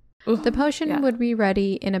involved. Ooh, the potion would be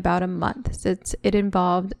ready in about a month, since it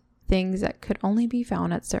involved things that could only be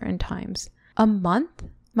found at certain times. A month?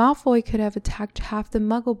 Malfoy could have attacked half the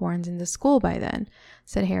Muggleborns in the school by then,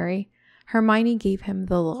 said Harry. Hermione gave him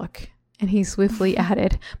the look, and he swiftly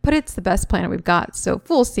added, "But it's the best plan we've got, so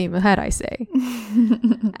full steam ahead, I say."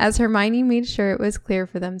 As Hermione made sure it was clear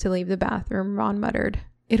for them to leave the bathroom, Ron muttered,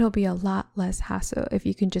 "It'll be a lot less hassle if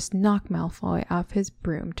you can just knock Malfoy off his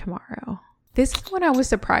broom tomorrow." This is when I was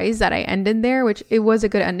surprised that I ended there, which it was a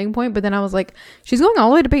good ending point. But then I was like, she's going all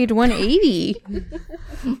the way to page 180.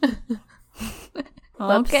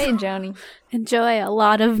 Okay, Joni. Enjoy a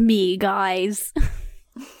lot of me, guys.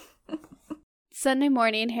 Sunday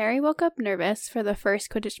morning, Harry woke up nervous for the first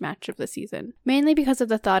Quidditch match of the season, mainly because of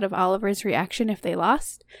the thought of Oliver's reaction if they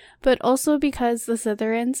lost, but also because the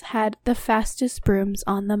Slytherins had the fastest brooms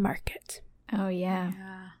on the market. Oh, yeah.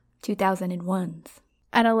 2001s.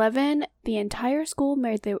 At 11, the entire school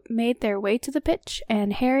made their way to the pitch,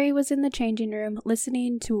 and Harry was in the changing room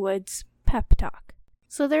listening to Wood's pep talk.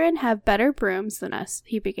 Slytherin have better brooms than us,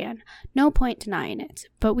 he began. No point denying it,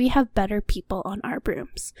 but we have better people on our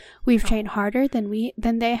brooms. We've trained harder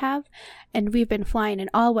than they have, and we've been flying in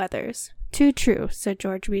all weathers. Too true, said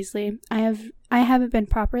George Weasley. I haven't been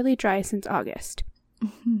properly dry since August.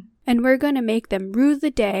 And we're going to make them rue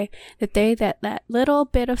the day that they let that little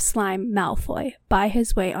bit of slime, Malfoy, buy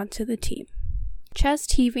his way onto the team.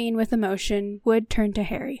 Chest heaving with emotion, Wood turned to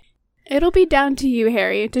Harry. It'll be down to you,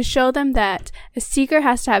 Harry, to show them that a seeker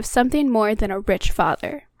has to have something more than a rich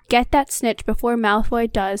father. Get that snitch before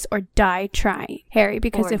Malfoy does, or die trying, Harry,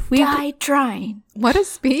 because if we die trying. What a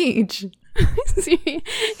speech.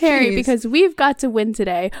 Harry, Jeez. because we've got to win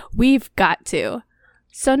today. We've got to.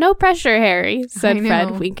 So no pressure, Harry, said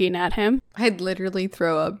Fred, winking at him. I'd literally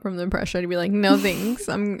throw up from the pressure. I'd be like, no thanks,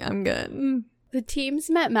 I'm good. The teams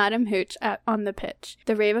met Madam Hooch on the pitch.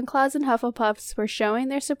 The Ravenclaws and Hufflepuffs were showing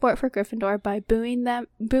their support for Gryffindor by booing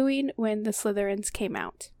when the Slytherins came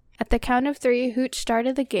out. At the count of 3, Hooch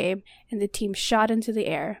started the game, and the team shot into the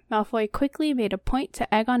air. Malfoy quickly made a point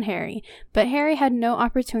to egg on Harry, but Harry had no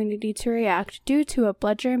opportunity to react due to a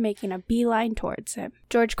bludger making a beeline towards him.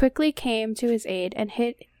 George quickly came to his aid and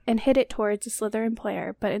hit it towards a Slytherin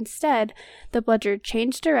player, but instead, the bludger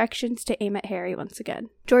changed directions to aim at Harry once again.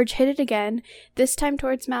 George hit it again, this time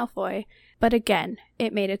towards Malfoy, but again,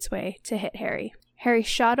 it made its way to hit Harry. Harry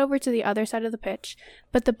shot over to the other side of the pitch,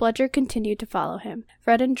 but the bludger continued to follow him.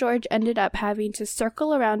 Fred and George ended up having to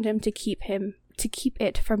circle around him to keep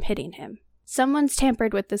it from hitting him. Someone's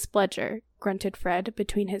tampered with this bludger, grunted Fred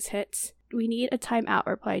between his hits. We need a timeout,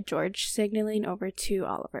 replied George, signaling over to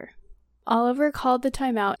Oliver. Oliver called the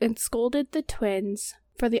timeout and scolded the twins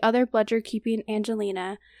for the other bludger keeping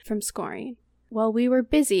Angelina from scoring. While we were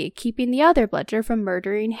busy keeping the other bludger from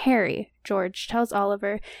murdering Harry, George tells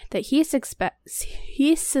Oliver that he suspects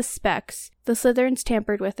the Slytherins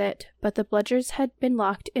tampered with it, but the bludgers had been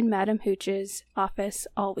locked in Madam Hooch's office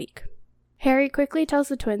all week. Harry quickly tells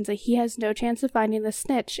the twins that he has no chance of finding the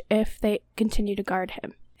snitch if they continue to guard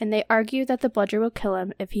him, and they argue that the bludger will kill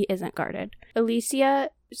him if he isn't guarded. Alicia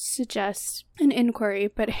suggests an inquiry,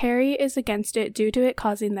 but Harry is against it due to it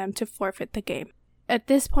causing them to forfeit the game. At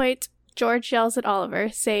this point, George yells at Oliver,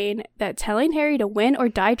 saying that telling Harry to win or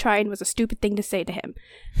die trying was a stupid thing to say to him.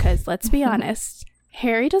 Because, let's be honest,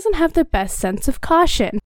 Harry doesn't have the best sense of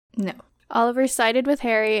caution. No. Oliver sided with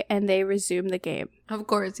Harry, and they resumed the game. Of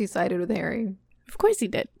course he sided with Harry. Of course he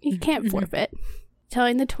did. He can't forfeit.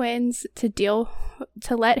 Telling the twins to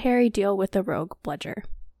let Harry deal with the rogue bludger.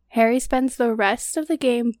 Harry spends the rest of the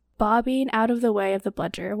game bobbing out of the way of the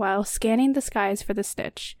bludger while scanning the skies for the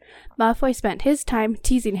snitch. Malfoy spent his time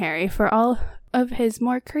teasing Harry for all of his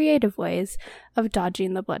more creative ways of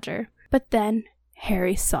dodging the bludger. But then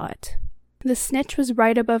Harry saw it. The snitch was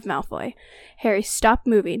right above Malfoy. Harry stopped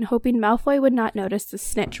moving, hoping Malfoy would not notice the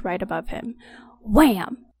snitch right above him.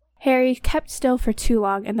 Wham! Harry kept still for too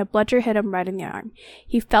long, and the bludger hit him right in the arm.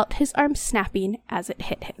 He felt his arm snapping as it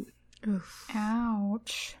hit him. Oof.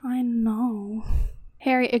 Ouch. I know.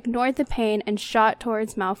 Harry ignored the pain and shot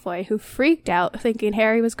towards Malfoy, who freaked out, thinking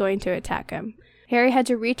Harry was going to attack him. Harry had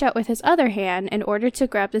to reach out with his other hand in order to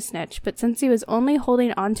grab the snitch, but since he was only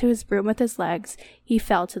holding onto his broom with his legs, he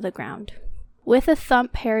fell to the ground. With a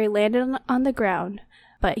thump, Harry landed on the ground,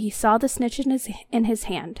 but he saw the snitch in his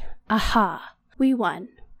hand. Aha! We won.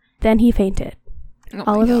 Then he fainted. Oh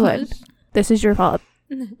Oliver Wood, this is your fault.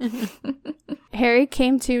 Harry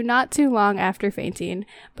came to not too long after fainting,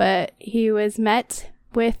 but he was met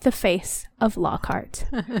with the face of Lockhart.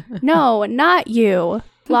 No, not you!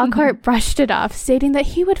 Lockhart brushed it off, stating that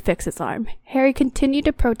he would fix his arm. Harry continued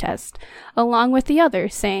to protest, along with the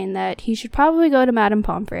others, saying that he should probably go to Madame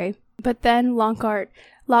Pomfrey. But then Lockhart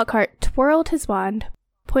twirled his wand,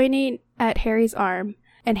 pointing at Harry's arm,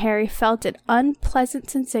 and Harry felt an unpleasant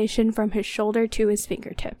sensation from his shoulder to his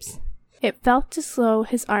fingertips. It felt as though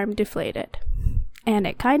his arm deflated. And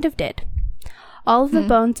it kind of did. All of the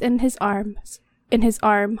bones in his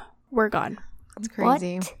arm were gone. That's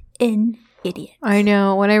crazy. What an idiot. I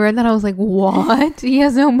know. When I read that, I was like, what? He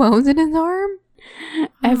has no bones in his arm?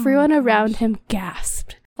 Everyone around him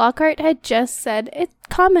gasped. Lockhart had just said it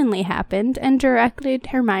commonly happened and directed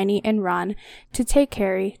Hermione and Ron to take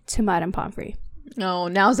Harry to Madame Pomfrey. Oh,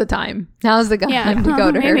 now's the time. Now's the time to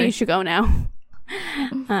go to her. Maybe you should go now.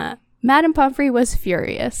 Madame Pomfrey was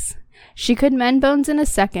furious. She could mend bones in a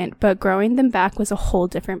second, but growing them back was a whole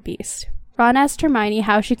different beast. Ron asked Hermione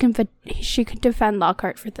how she could defend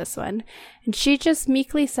Lockhart for this one, and she just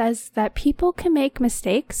meekly says that people can make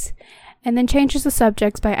mistakes, and then changes the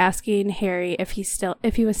subject by asking Harry if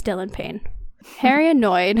he was still in pain. Harry,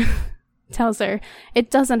 annoyed, tells her it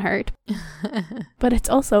doesn't hurt, but it's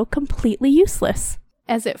also completely useless,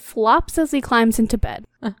 as it flops as he climbs into bed.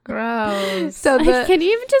 Gross. So Can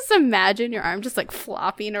you even just imagine your arm just like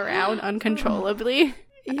flopping around uncontrollably?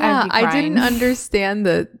 yeah, I didn't understand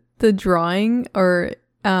the drawing or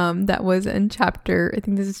that was in chapter, I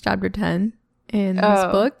think this is chapter 10 in this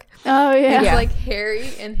book. Oh yeah. It's like Harry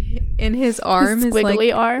and his arm is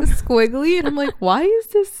like arm. squiggly, and I'm like, why is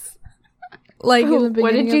this like in the beginning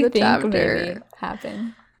What did you of the think chapter? maybe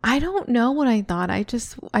happened? I don't know what I thought. I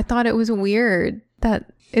thought it was weird.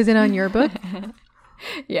 That isn't on your book.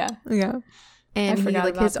 Yeah. And he, forgot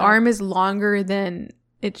like about his that. arm is longer than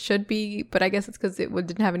it should be, but I guess it's because it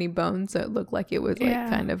didn't have any bones, so it looked like it was like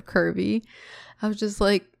kind of curvy. I was just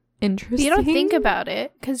like, interesting. But you don't think about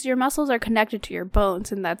it because your muscles are connected to your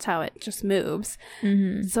bones, and that's how it just moves.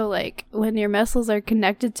 Mm-hmm. So like when your muscles are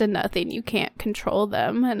connected to nothing, you can't control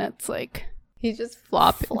them, and it's like He's just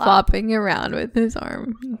flopping around with his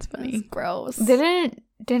arm. It's funny. it's gross. Didn't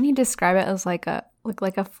he describe it as like a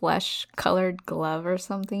flesh colored glove or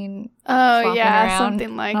something? Oh flopping yeah, around?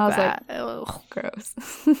 something like I was that. like, Ugh, gross.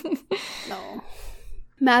 no.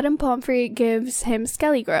 Madame Pomfrey gives him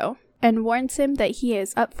Skellygrow and warns him that he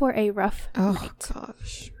is up for a rough night.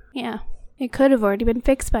 Gosh. Yeah. It could have already been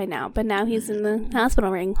fixed by now, but now he's in the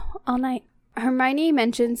hospital ring all night. Hermione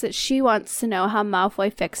mentions that she wants to know how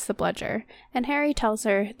Malfoy fixed the bludger, and Harry tells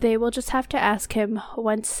her they will just have to ask him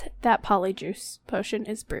once that Polyjuice potion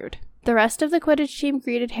is brewed. The rest of the Quidditch team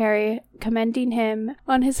greeted Harry, commending him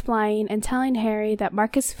on his flying and telling Harry that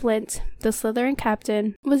Marcus Flint, the Slytherin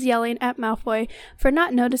captain, was yelling at Malfoy for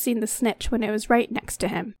not noticing the snitch when it was right next to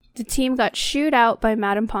him. The team got shooed out by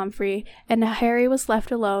Madame Pomfrey, and Harry was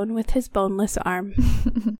left alone with his boneless arm.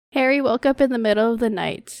 Harry woke up in the middle of the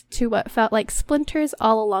night to what felt like splinters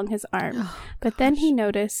all along his arm, but then he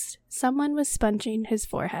noticed someone was sponging his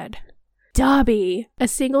forehead. Dobby! A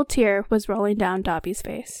single tear was rolling down Dobby's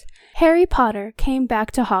face. Harry Potter came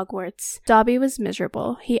back to Hogwarts. Dobby was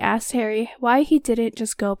miserable. He asked Harry why he didn't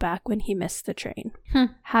just go back when he missed the train.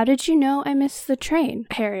 How did you know I missed the train?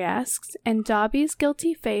 Harry asked, and Dobby's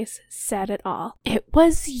guilty face said it all. It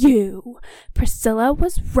was you. Priscilla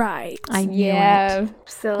was right. I knew it.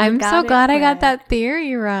 So I'm so glad I got that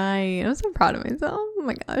theory right. I'm so proud of myself. Oh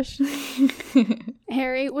my gosh.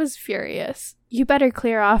 Harry was furious. You better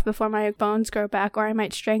clear off before my bones grow back or I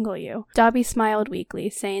might strangle you. Dobby smiled weakly,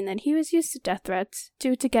 saying that he was used to death threats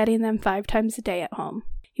due to getting them 5 times a day at home.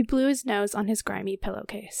 He blew his nose on his grimy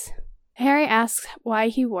pillowcase. Harry asked why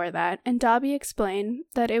he wore that, and Dobby explained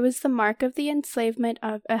that it was the mark of the enslavement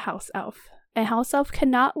of a house elf. A house elf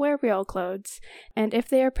cannot wear real clothes, and if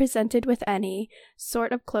they are presented with any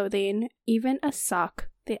sort of clothing, even a sock,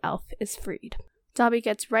 the elf is freed. Dobby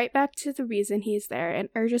gets right back to the reason he's there and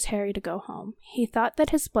urges Harry to go home. He thought that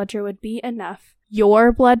his bludger would be enough.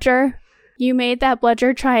 Your bludger? You made that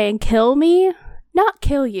bludger try and kill me? Not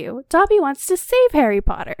kill you. Dobby wants to save Harry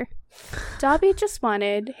Potter. Dobby just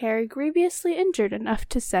wanted Harry grievously injured enough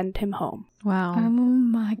to send him home. Wow. Oh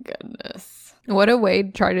my goodness. What a way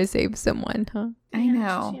to try to save someone, huh? I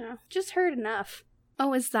know. Just heard enough.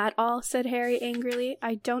 Oh, is that all? Said Harry angrily.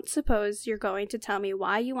 I don't suppose you're going to tell me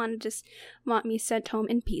why you want me sent home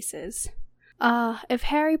in pieces. If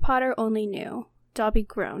Harry Potter only knew. Dobby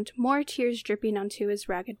groaned, more tears dripping onto his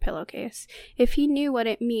ragged pillowcase. If he knew what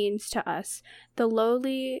it means to us, the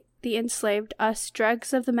lowly, the enslaved, us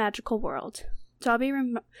dregs of the magical world. Dobby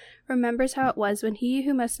remembers how it was when he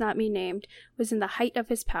who must not be named was in the height of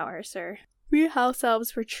his power, sir. We house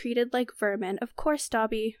elves were treated like vermin. Of course,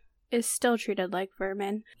 Dobby is still treated like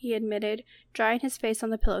vermin, he admitted, drying his face on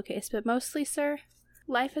the pillowcase. But mostly, sir,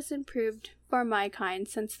 life has improved for my kind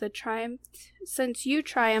since you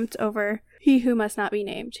triumphed over he who must not be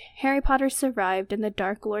named. Harry Potter survived, and the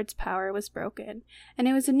Dark Lord's power was broken. And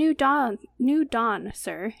it was a new dawn,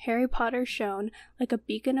 sir. Harry Potter shone like a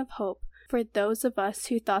beacon of hope for those of us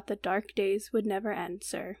who thought the dark days would never end,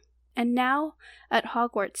 sir. And now, at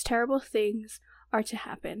Hogwarts, terrible things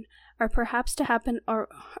are perhaps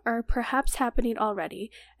happening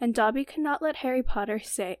already, and Dobby cannot let Harry Potter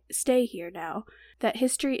stay here now. That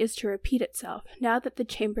history is to repeat itself, now that the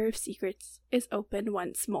Chamber of Secrets is open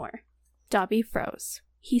once more. Dobby froze.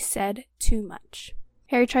 He said too much.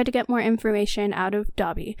 Harry tried to get more information out of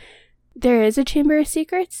Dobby. There is a Chamber of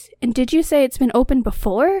Secrets? And did you say it's been open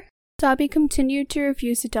before? Dobby continued to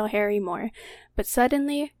refuse to tell Harry more, but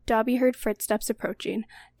suddenly Dobby heard footsteps approaching.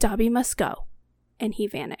 Dobby must go. And he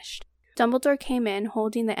vanished. Dumbledore came in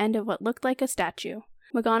holding the end of what looked like a statue.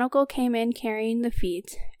 McGonagall came in carrying the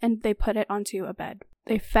feet, and they put it onto a bed.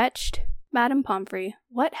 They fetched Madame Pomfrey.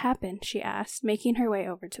 What happened? She asked, making her way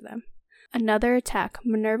over to them. Another attack.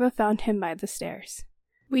 Minerva found him by the stairs.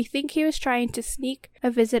 We think he was trying to sneak a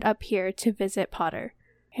visit up here to visit Potter.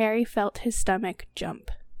 Harry felt his stomach jump.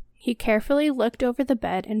 He carefully looked over the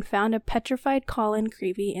bed and found a petrified Colin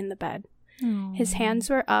Creevey in the bed. Aww. His hands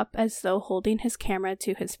were up as though holding his camera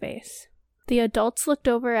to his face. The adults looked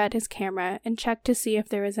over at his camera and checked to see if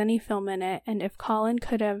there was any film in it and if Colin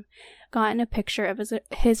could have gotten a picture of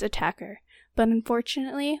his attacker. But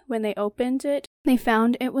unfortunately, when they opened it, they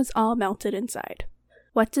found it was all melted inside.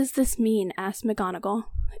 What does this mean? Asked McGonagall.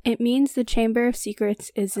 It means the Chamber of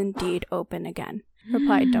Secrets is indeed open again,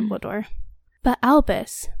 replied Dumbledore. But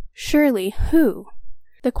Albus, surely who?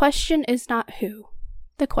 The question is not who.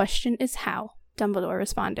 The question is how, Dumbledore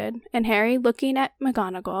responded, and Harry, looking at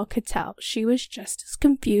McGonagall, could tell she was just as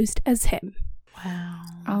confused as him. Wow.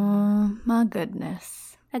 Oh, my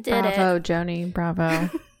goodness. I did Bravo, it. Joni. Bravo.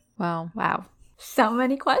 Wow. Wow. So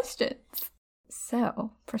many questions.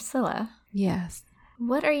 So, Priscilla, Yes.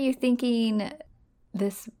 what are you thinking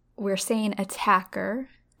we're saying attacker,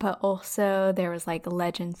 but also there was like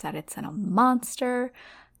legends that it's in a monster.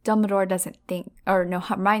 Dumbledore doesn't think, or no,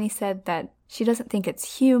 Hermione said that she doesn't think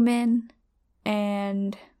it's human.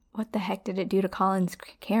 And what the heck did it do to Colin's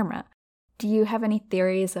camera? Do you have any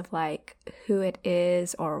theories of like who it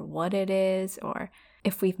is or what it is, or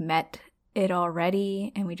if we've met it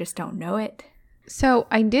already and we just don't know it? So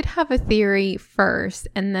I did have a theory first,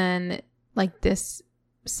 and then like this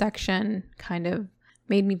section kind of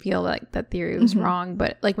made me feel like that theory was wrong.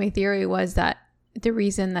 But like my theory was that the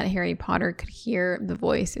reason that Harry Potter could hear the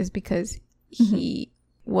voice is because he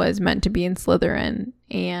was meant to be in Slytherin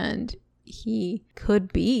and he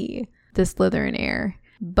could be the Slytherin heir.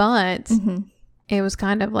 But it was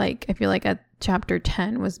kind of like, I feel like at chapter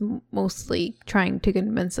 10 was mostly trying to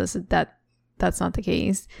convince us that that's not the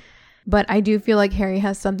case. But I do feel like Harry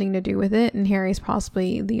has something to do with it, and Harry's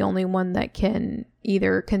possibly the only one that can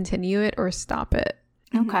either continue it or stop it.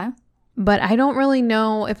 Okay. But I don't really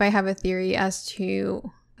know if I have a theory as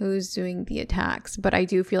to who's doing the attacks, but I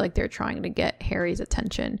do feel like they're trying to get Harry's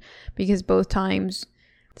attention because both times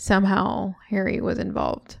somehow Harry was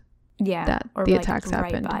involved. Yeah. That or the like attacks right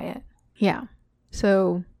happened. by it. Yeah.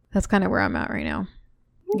 So that's kind of where I'm at right now.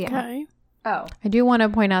 Yeah. Okay. Oh. I do want to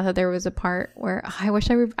point out that there was a part where I wish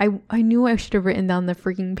I knew I should have written down the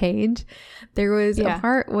freaking page. There was a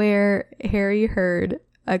part where Harry heard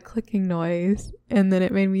a clicking noise, and then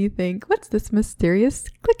it made me think, what's this mysterious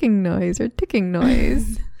clicking noise or ticking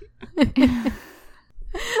noise?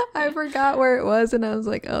 I forgot where it was, and I was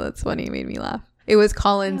like, oh, that's funny. It made me laugh. It was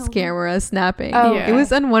Colin's camera snapping. Oh, yeah. It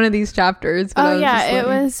was in one of these chapters. But It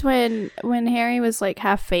was when Harry was like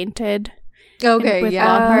half fainted. Okay, with yeah.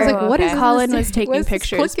 I was like, what is Colin this? was taking What's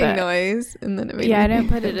pictures, this clicking but noise, and then it made I me didn't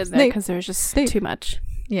put it in there because there was just too much.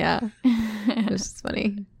 Yeah, it was just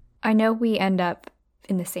funny. I know we end up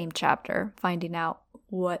in the same chapter finding out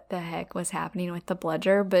what the heck was happening with the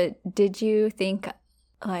bludger, but did you think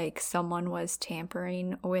like someone was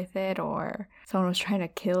tampering with it or someone was trying to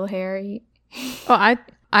kill Harry? Oh,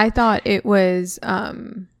 I thought it was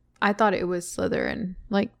Slytherin,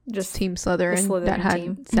 like just Team Slytherin that had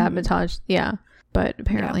team. sabotaged. Yeah, but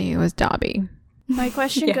apparently it was Dobby. My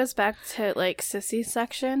question goes back to like Sissy's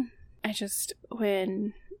section.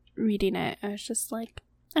 When reading it, I was just like,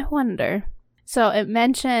 I wonder. So it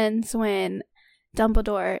mentions when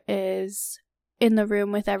Dumbledore is in the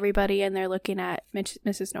room with everybody and they're looking at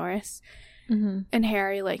Mrs. Norris, and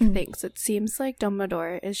Harry thinks it seems like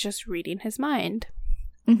Dumbledore is just reading his mind.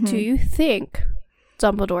 Do you think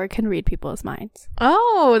Dumbledore can read people's minds?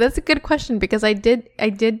 Oh, that's a good question, because I did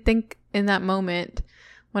think in that moment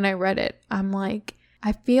when I read it, I'm like,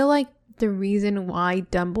 I feel like the reason why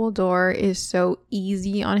Dumbledore is so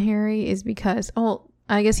easy on Harry is because,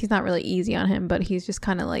 I guess he's not really easy on him, but he's just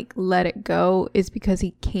kind of like let it go, is because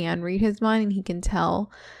he can read his mind and he can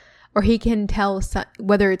tell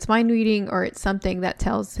whether it's mind reading or it's something that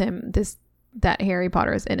tells him this that Harry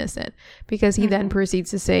Potter is innocent, because he then proceeds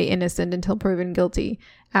to say innocent until proven guilty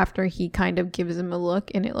after he kind of gives him a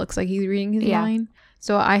look and it looks like he's reading his mind.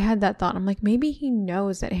 So I had that thought. I'm like, maybe he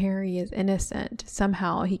knows that Harry is innocent.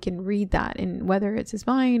 Somehow he can read that, and whether it's his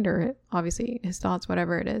mind or obviously his thoughts,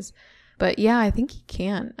 whatever it is. But yeah, I think he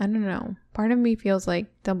can. I don't know. Part of me feels like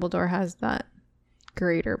Dumbledore has that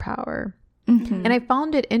greater power. And I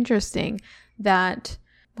found it interesting that,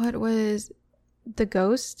 what was the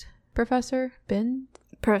ghost professor?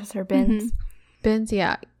 Professor Binns. Binns,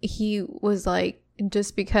 yeah. He was like,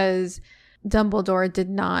 just because Dumbledore did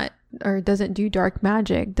not or doesn't do dark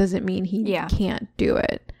magic doesn't mean he can't do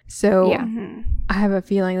it. So I have a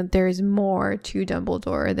feeling that there's more to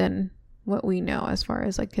Dumbledore than what we know as far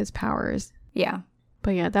as like his powers. Yeah.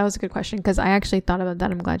 But yeah, that was a good question, because I actually thought about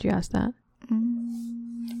that. I'm glad you asked that.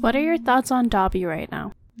 What are your thoughts on Dobby right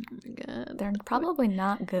now? Oh my God. They're probably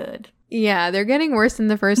not good. Yeah, they're getting worse than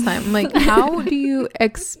the first time. Like, how do you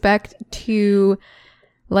expect to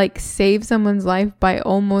like save someone's life by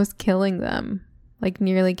almost killing them? Like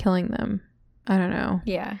nearly killing them. I don't know.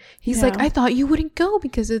 Yeah. He's like, I thought you wouldn't go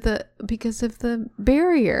because of the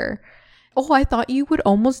barrier. Oh, I thought you would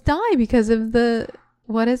almost die because of the,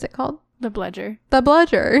 what is it called? The bludger. The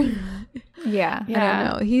bludger. Yeah. I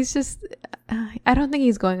don't know. He's just, I don't think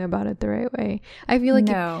he's going about it the right way. I feel like,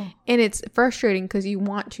 no. And it's frustrating because you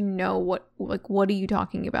want to know what are you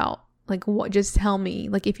talking about? Like, what? Just tell me.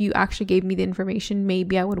 Like, if you actually gave me the information,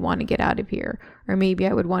 maybe I would want to get out of here, or maybe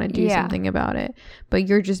I would want to do something about it. But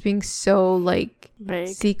you're just being so like vague.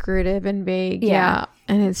 Secretive and vague. Yeah.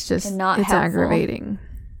 And it's just, it's helpful. aggravating.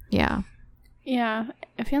 Yeah. Yeah.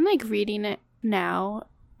 I feel like reading it now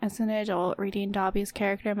as an adult, reading Dobby's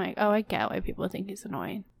character, I'm like, oh, I get why people think he's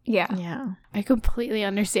annoying. Yeah. Yeah. I completely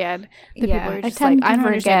understand that Yeah, people are just I tend like, to I don't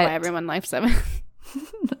understand forget- why everyone likes him.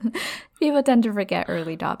 People tend to forget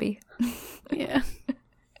early Dobby. Yeah.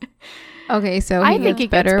 Okay, so I he think gets it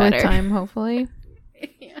gets better with better. time, hopefully.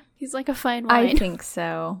 Yeah. He's like a fine I wine. think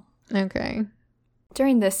so. Okay.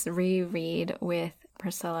 During this reread with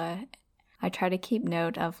Priscilla, I try to keep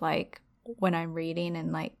note of like when I'm reading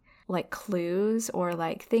and like clues or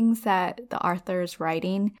like things that the author is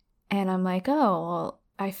writing, and I'm like, oh, well,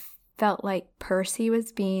 I felt like Percy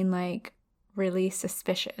was being like really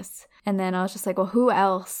suspicious, and then I was just like, well, who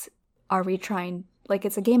else are we trying, like,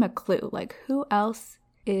 it's a game of Clue, like who else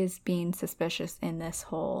is being suspicious in this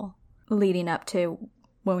whole leading up to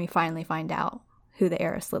when we finally find out who the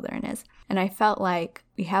heir of Slytherin is. And I felt like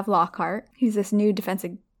we have Lockhart. He's this new defense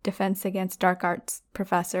against dark arts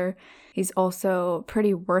professor. He's also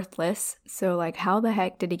pretty worthless. So like, how the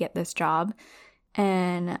heck did he get this job?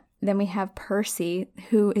 And then we have Percy,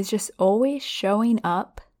 who is just always showing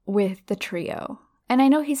up with the trio. And I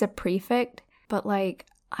know he's a prefect, but like,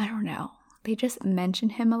 I don't know. They just mention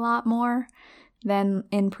him a lot more than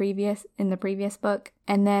in the previous book.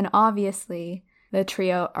 And then obviously the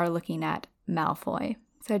trio are looking at Malfoy.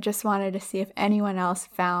 So I just wanted to see if anyone else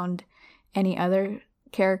found any other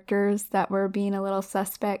characters that were being a little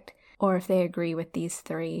suspect, or if they agree with these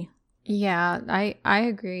three. Yeah, I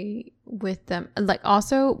agree with them. Like,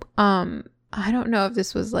 also, I don't know if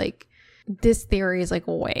this was like, this theory is like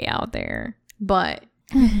way out there, but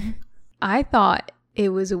I thought it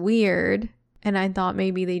was weird, and I thought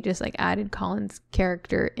maybe they just like added Colin's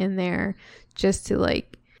character in there just to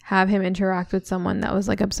like have him interact with someone that was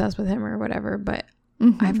like obsessed with him or whatever. But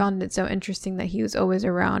I found it so interesting that he was always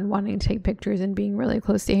around wanting to take pictures and being really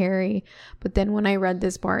close to Harry. But then when I read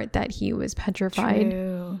this part that he was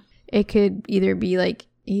petrified, it could either be like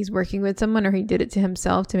he's working with someone or he did it to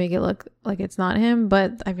himself to make it look like it's not him.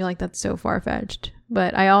 But I feel like that's so far-fetched.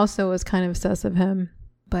 But I also was kind of obsessed with him,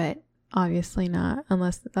 but obviously not,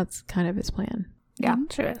 unless that's kind of his plan. Yeah,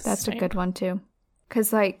 that's a good one too.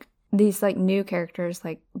 Because like these like new characters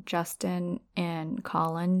like Justin and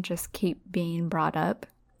Colin just keep being brought up.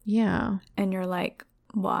 Yeah. And you're like,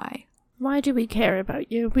 why? Why do we care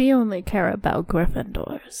about you? We only care about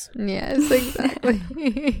Gryffindors. Yes,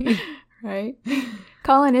 exactly. Right?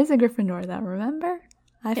 Colin is a Gryffindor though, remember?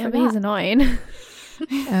 I forgot. He's annoying.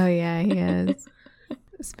 Oh yeah, he is.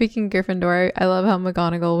 Speaking Gryffindor, I love how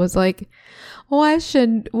McGonagall was like, why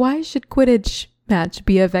should Quidditch match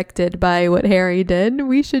be affected by what Harry did?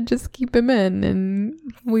 We should just keep him in and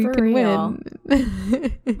we can win.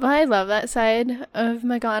 Well, I love that side of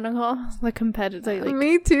McGonagall, the competitive. Like,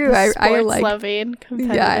 me too. I like loving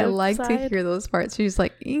competitive. Yeah, I like side. to hear those parts. She's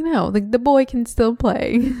like, like the boy can still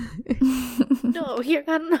play. No, you're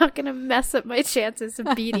not gonna mess up my chances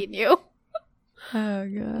of beating you. Oh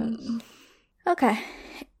gosh. Okay.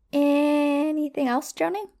 Anything else,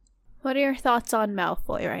 Joni? What are your thoughts on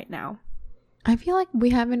Malfoy right now? I feel like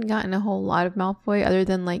we haven't gotten a whole lot of Malfoy other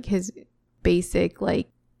than like his basic like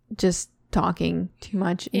just talking too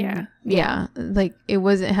much. Yeah. Like it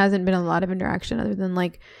hasn't been a lot of interaction other than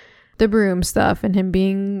like the broom stuff and him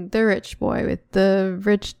being the rich boy with the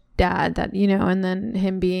rich dad that, you know, and then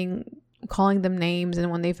him calling them names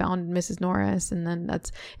and when they found Mrs. Norris, and then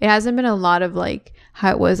it hasn't been a lot of like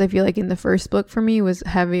how it was. I feel like in the first book for me was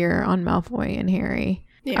heavier on Malfoy and Harry.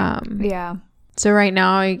 Yeah. So right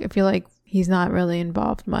now I feel like he's not really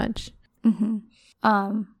involved much.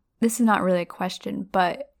 This is not really a question,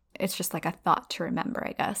 but it's just like a thought to remember,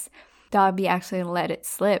 I guess. Dobby actually let it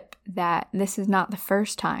slip that this is not the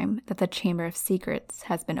first time that the Chamber of Secrets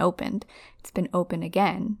has been opened. It's been opened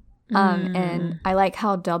again. And I like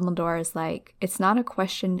how Dumbledore is like, it's not a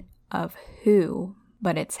question of who,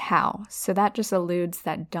 but it's how. So that just alludes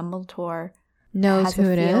that Dumbledore knows has who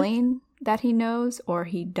a it is. feeling that he knows, or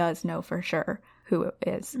he does know for sure who it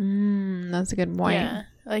is. That's a good point. Yeah,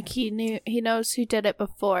 like he knows who did it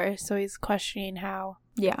before, so he's questioning how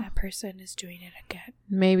that person is doing it again.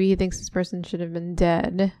 Maybe he thinks this person should have been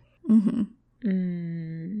dead.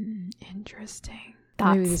 Interesting.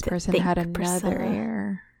 Maybe this person had another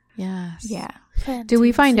heir. Yes. Yeah. Do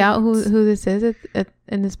we find out who this is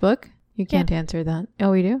in this book? You can't answer that.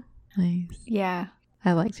 Oh, we do? Nice. Yeah.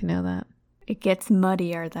 I like to know that. It gets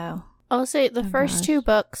muddier, though. I'll say the first two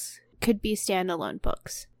books could be standalone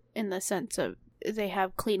books in the sense of they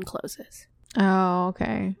have clean closes. Oh,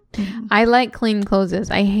 okay. I like clean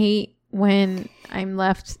closes. I hate when I'm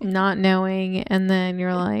left not knowing and then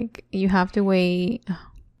you're like, you have to wait. Oh,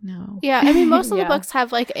 no. Yeah, I mean, most of the books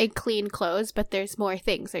have like a clean close, but there's more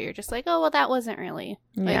things. So you're just like, oh, well, that wasn't really.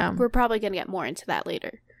 Like, we're probably going to get more into that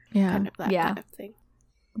later. Yeah. Kind of that kind of thing.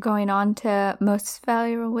 Going on to most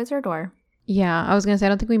valuable wizard or? Yeah, I was going to say, I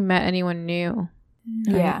don't think we met anyone new.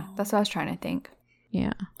 Yeah, that's what I was trying to think.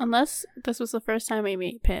 Yeah. Unless this was the first time we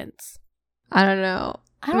meet Prince. I don't know.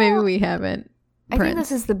 Maybe we haven't. I think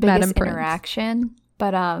this is the biggest interaction,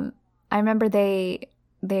 but I remember they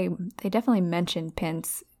definitely mentioned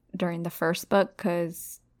Pince during the first book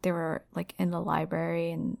because they were like in the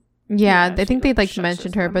library and I think they like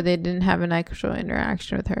mentioned her, but they didn't have an actual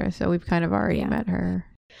interaction with her, so we've kind of already met her.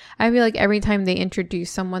 I feel like every time they introduce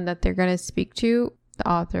someone that they're going to speak to, the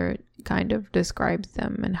author kind of describes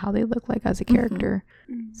them and how they look like as a character.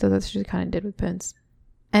 So that's what she kind of did with Pince.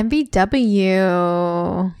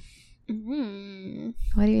 MVW.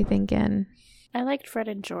 What are you thinking? I liked Fred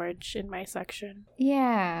and George in my section.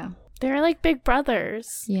 Yeah. They were like big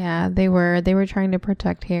brothers. Yeah, they were. They were trying to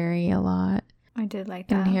protect Harry a lot. I did like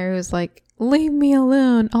that. And Harry was like, leave me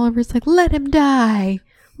alone. Oliver's like, let him die.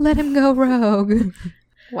 Let him go rogue.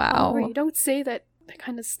 Wow. Oliver, you don't say that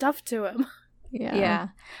kind of stuff to him. Yeah.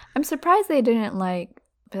 I'm surprised they didn't like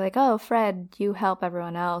be like, oh, Fred, you help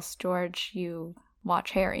everyone else. George, you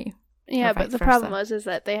watch Harry. Yeah, but the problem is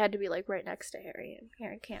that they had to be like right next to Harry, and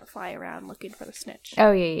Harry can't fly around looking for the snitch.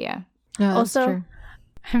 Oh, yeah. Also, true.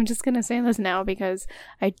 I'm just going to say this now because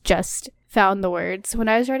I just found the words. When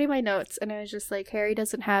I was writing my notes and I was just like, Harry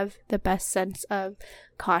doesn't have the best sense of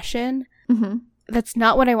caution. That's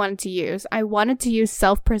not what I wanted to use. I wanted to use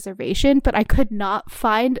self-preservation, but I could not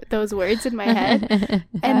find those words in my head.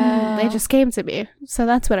 And they just came to me. So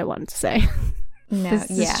that's what I wanted to say. No,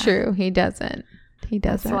 this is true. He doesn't.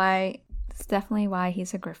 That's definitely why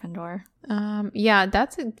he's a Gryffindor.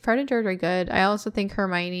 Fred and George are good. I also think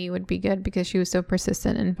Hermione would be good because she was so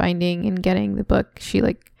persistent in finding and getting the book. She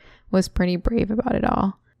like was pretty brave about it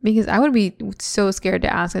all. Because I would be so scared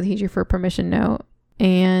to ask a teacher for a permission note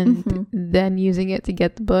and then using it to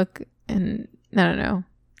get the book, and I don't know.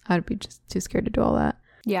 I'd be just too scared to do all that.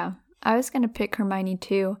 Yeah, I was gonna pick Hermione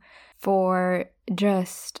too for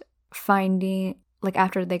just finding, like,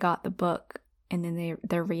 after they got the book and then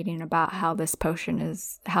they're reading about how this potion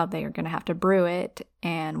is, how they are gonna have to brew it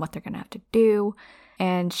and what they're gonna have to do,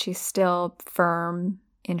 and she's still firm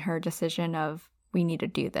in her decision of we need to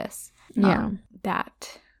do this.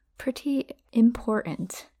 That pretty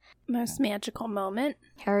important. Most magical moment.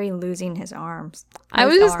 Harry losing his arms. I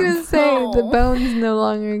was just going to say the bones no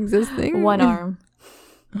longer existing. One arm.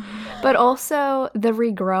 But also the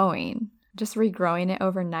regrowing. Just regrowing it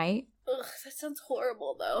overnight. Ugh, that sounds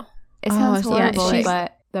horrible though. It sounds horrible,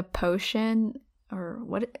 but the potion, or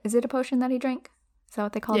what is it, a potion that he drank? Is that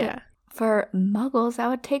what they called it? For muggles, that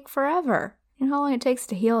would take forever. You know how long it takes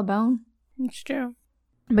to heal a bone? It's true.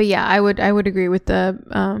 But yeah, I would agree with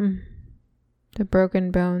the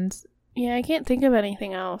broken bones. Yeah, I can't think of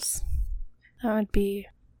anything else. That would be...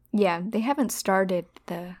 Yeah, they haven't started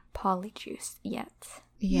the polyjuice yet.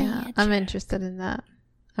 Yeah, I'm interested in that.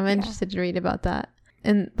 I'm interested to read about that.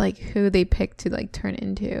 And like who they pick to like turn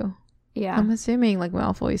into. Yeah. I'm assuming like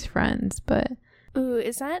Malfoy's friends, but Ooh,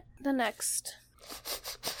 is that the next?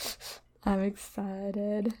 I'm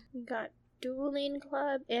excited. We got Dueling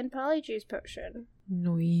Club and Polyjuice Potion.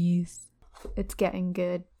 noise. It's getting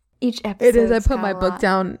good. Each episode. It is. I put my book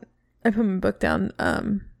down.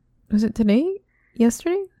 Was it today?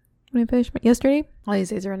 Yesterday? When I finished yesterday? All these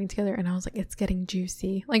days are running together, and I was like, it's getting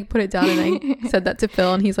juicy. Like, put it down, and I said that to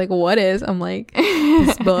Phil, and he's like, what is? I'm like,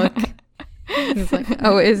 this book. He's like,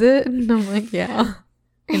 oh, is it? And I'm like, yeah.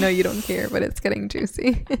 I know you don't care, but it's getting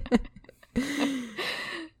juicy.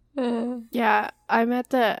 Yeah, I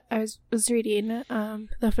was reading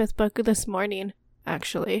the fifth book this morning,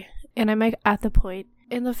 actually. And I'm like at the point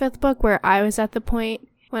in the fifth book where I was at the point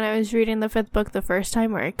when I was reading the fifth book the first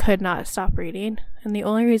time where I could not stop reading. And the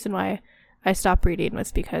only reason why I stopped reading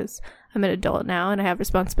was because I'm an adult now and I have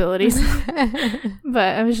responsibilities.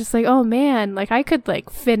 But I was just like, oh man, like I could like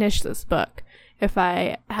finish this book if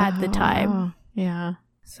I had the time. Yeah.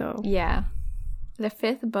 So Yeah. The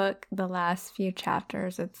fifth book, the last few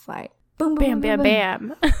chapters, it's like boom, bam, boom, bam,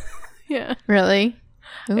 boom, bam. Yeah. Really?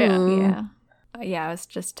 Yeah. Ooh. Yeah. Yeah, I was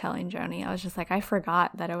just telling Joni. I was just like, I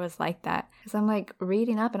forgot that it was like that. Because I'm like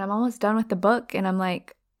reading up and I'm almost done with the book. And I'm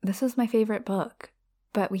like, this was my favorite book.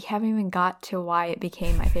 But we haven't even got to why it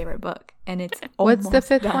became my favorite book. And it's What's the almost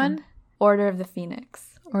fifth done. one? Order of the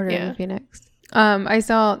Phoenix. Order Yeah. of the Phoenix. I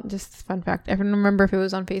saw, just fun fact, I don't remember if it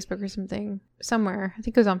was on Facebook or something, somewhere. I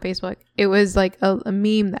think it was on Facebook. It was like a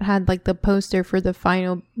meme that had like the poster for the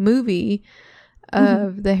final movie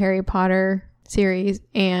of the Harry Potter series,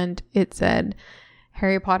 and it said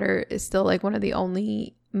Harry Potter is still like one of the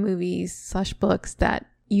only movies / books that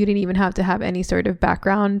you didn't even have to have any sort of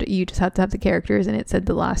background. You just had to have the characters, and it said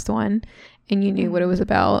the last one, and you knew what it was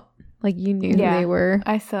about. Like you knew who they were.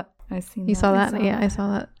 I seen You that. saw that? I Yeah, I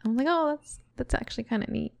saw that. I'm like, oh, that's actually kind of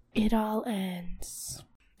neat. It all ends.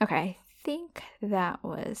 Okay, I think that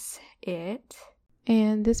was it.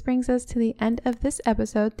 And this brings us to the end of this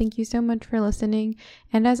episode. Thank you so much for listening.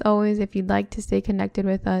 And as always, if you'd like to stay connected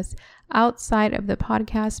with us outside of the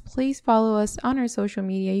podcast, please follow us on our social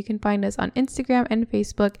media. You can find us on Instagram and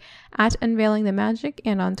Facebook at Unveiling the Magic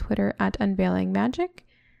and on Twitter at Unveiling Magic.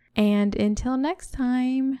 And until next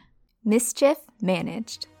time, Mischief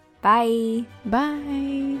managed. Bye.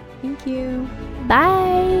 bye. Thank you.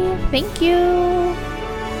 Bye. Thank you.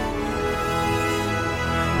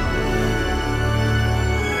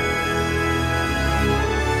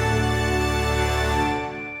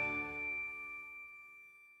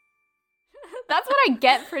 That's what I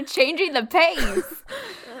get for changing the pace.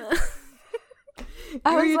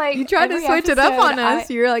 I was like, you tried to every switch it up episode on us.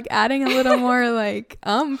 You're like adding a little more like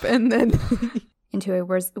and then into a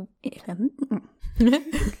words.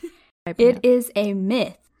 It is a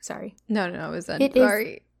myth. Sorry. No, it was done. It is-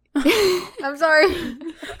 Sorry. I'm sorry.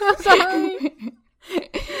 I'm sorry.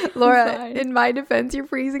 Laura, Sorry. in my defense, you're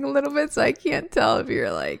freezing a little bit, so I can't tell if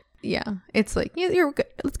you're like, yeah, it's like, yeah, you're good.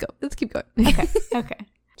 Let's go. Let's keep going. Okay. Okay.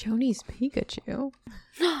 Joni's Pikachu.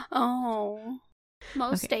 Oh.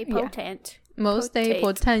 Most Okay, day potent. Most day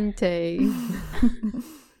potente.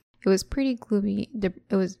 It was pretty gloomy.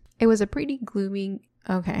 It was a pretty gloomy.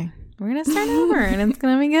 Okay, we're gonna start over, and it's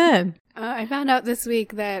gonna be good. I found out this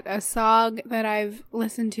week that a song that I've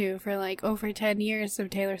listened to for like over 10 years of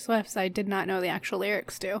Taylor Swift's, I did not know the actual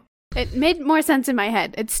lyrics to. It made more sense in my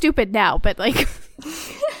head. It's stupid now, but like...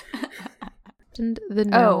 And the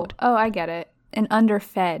note. Oh, I get it. An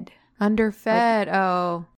underfed. Underfed.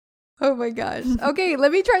 Oh my gosh. Okay,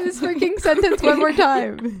 let me try this freaking sentence one more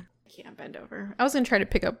time. I can't bend over. I was gonna try to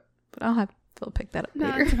pick up, but I'll have Phil pick that up No,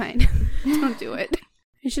 later. it's fine. Don't do it.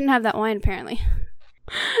 You shouldn't have that wine, apparently.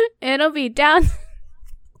 It'll be down...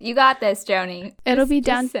 You got this, Joni. It'll be Just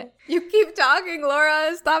down... say- You keep talking,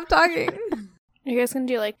 Laura. Stop talking. Are you guys gonna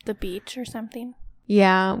do like the beach or something?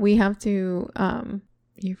 Yeah, we have to.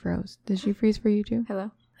 You froze. Did she freeze for you too?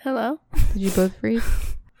 Hello? Hello? Did you both freeze?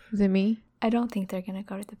 Is it me? I don't think they're going to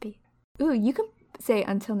go to the beach. Ooh, you can say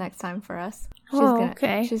until next time for us.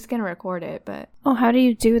 Okay. She's going to record it, but Oh, how do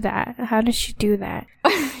you do that? How does she do that?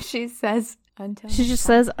 she says until She next just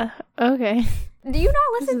time. says, okay. Do you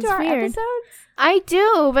not listen This to is our weird. episodes? I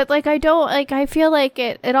do, but like I don't, like I feel like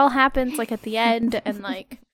it all happens like at the end and like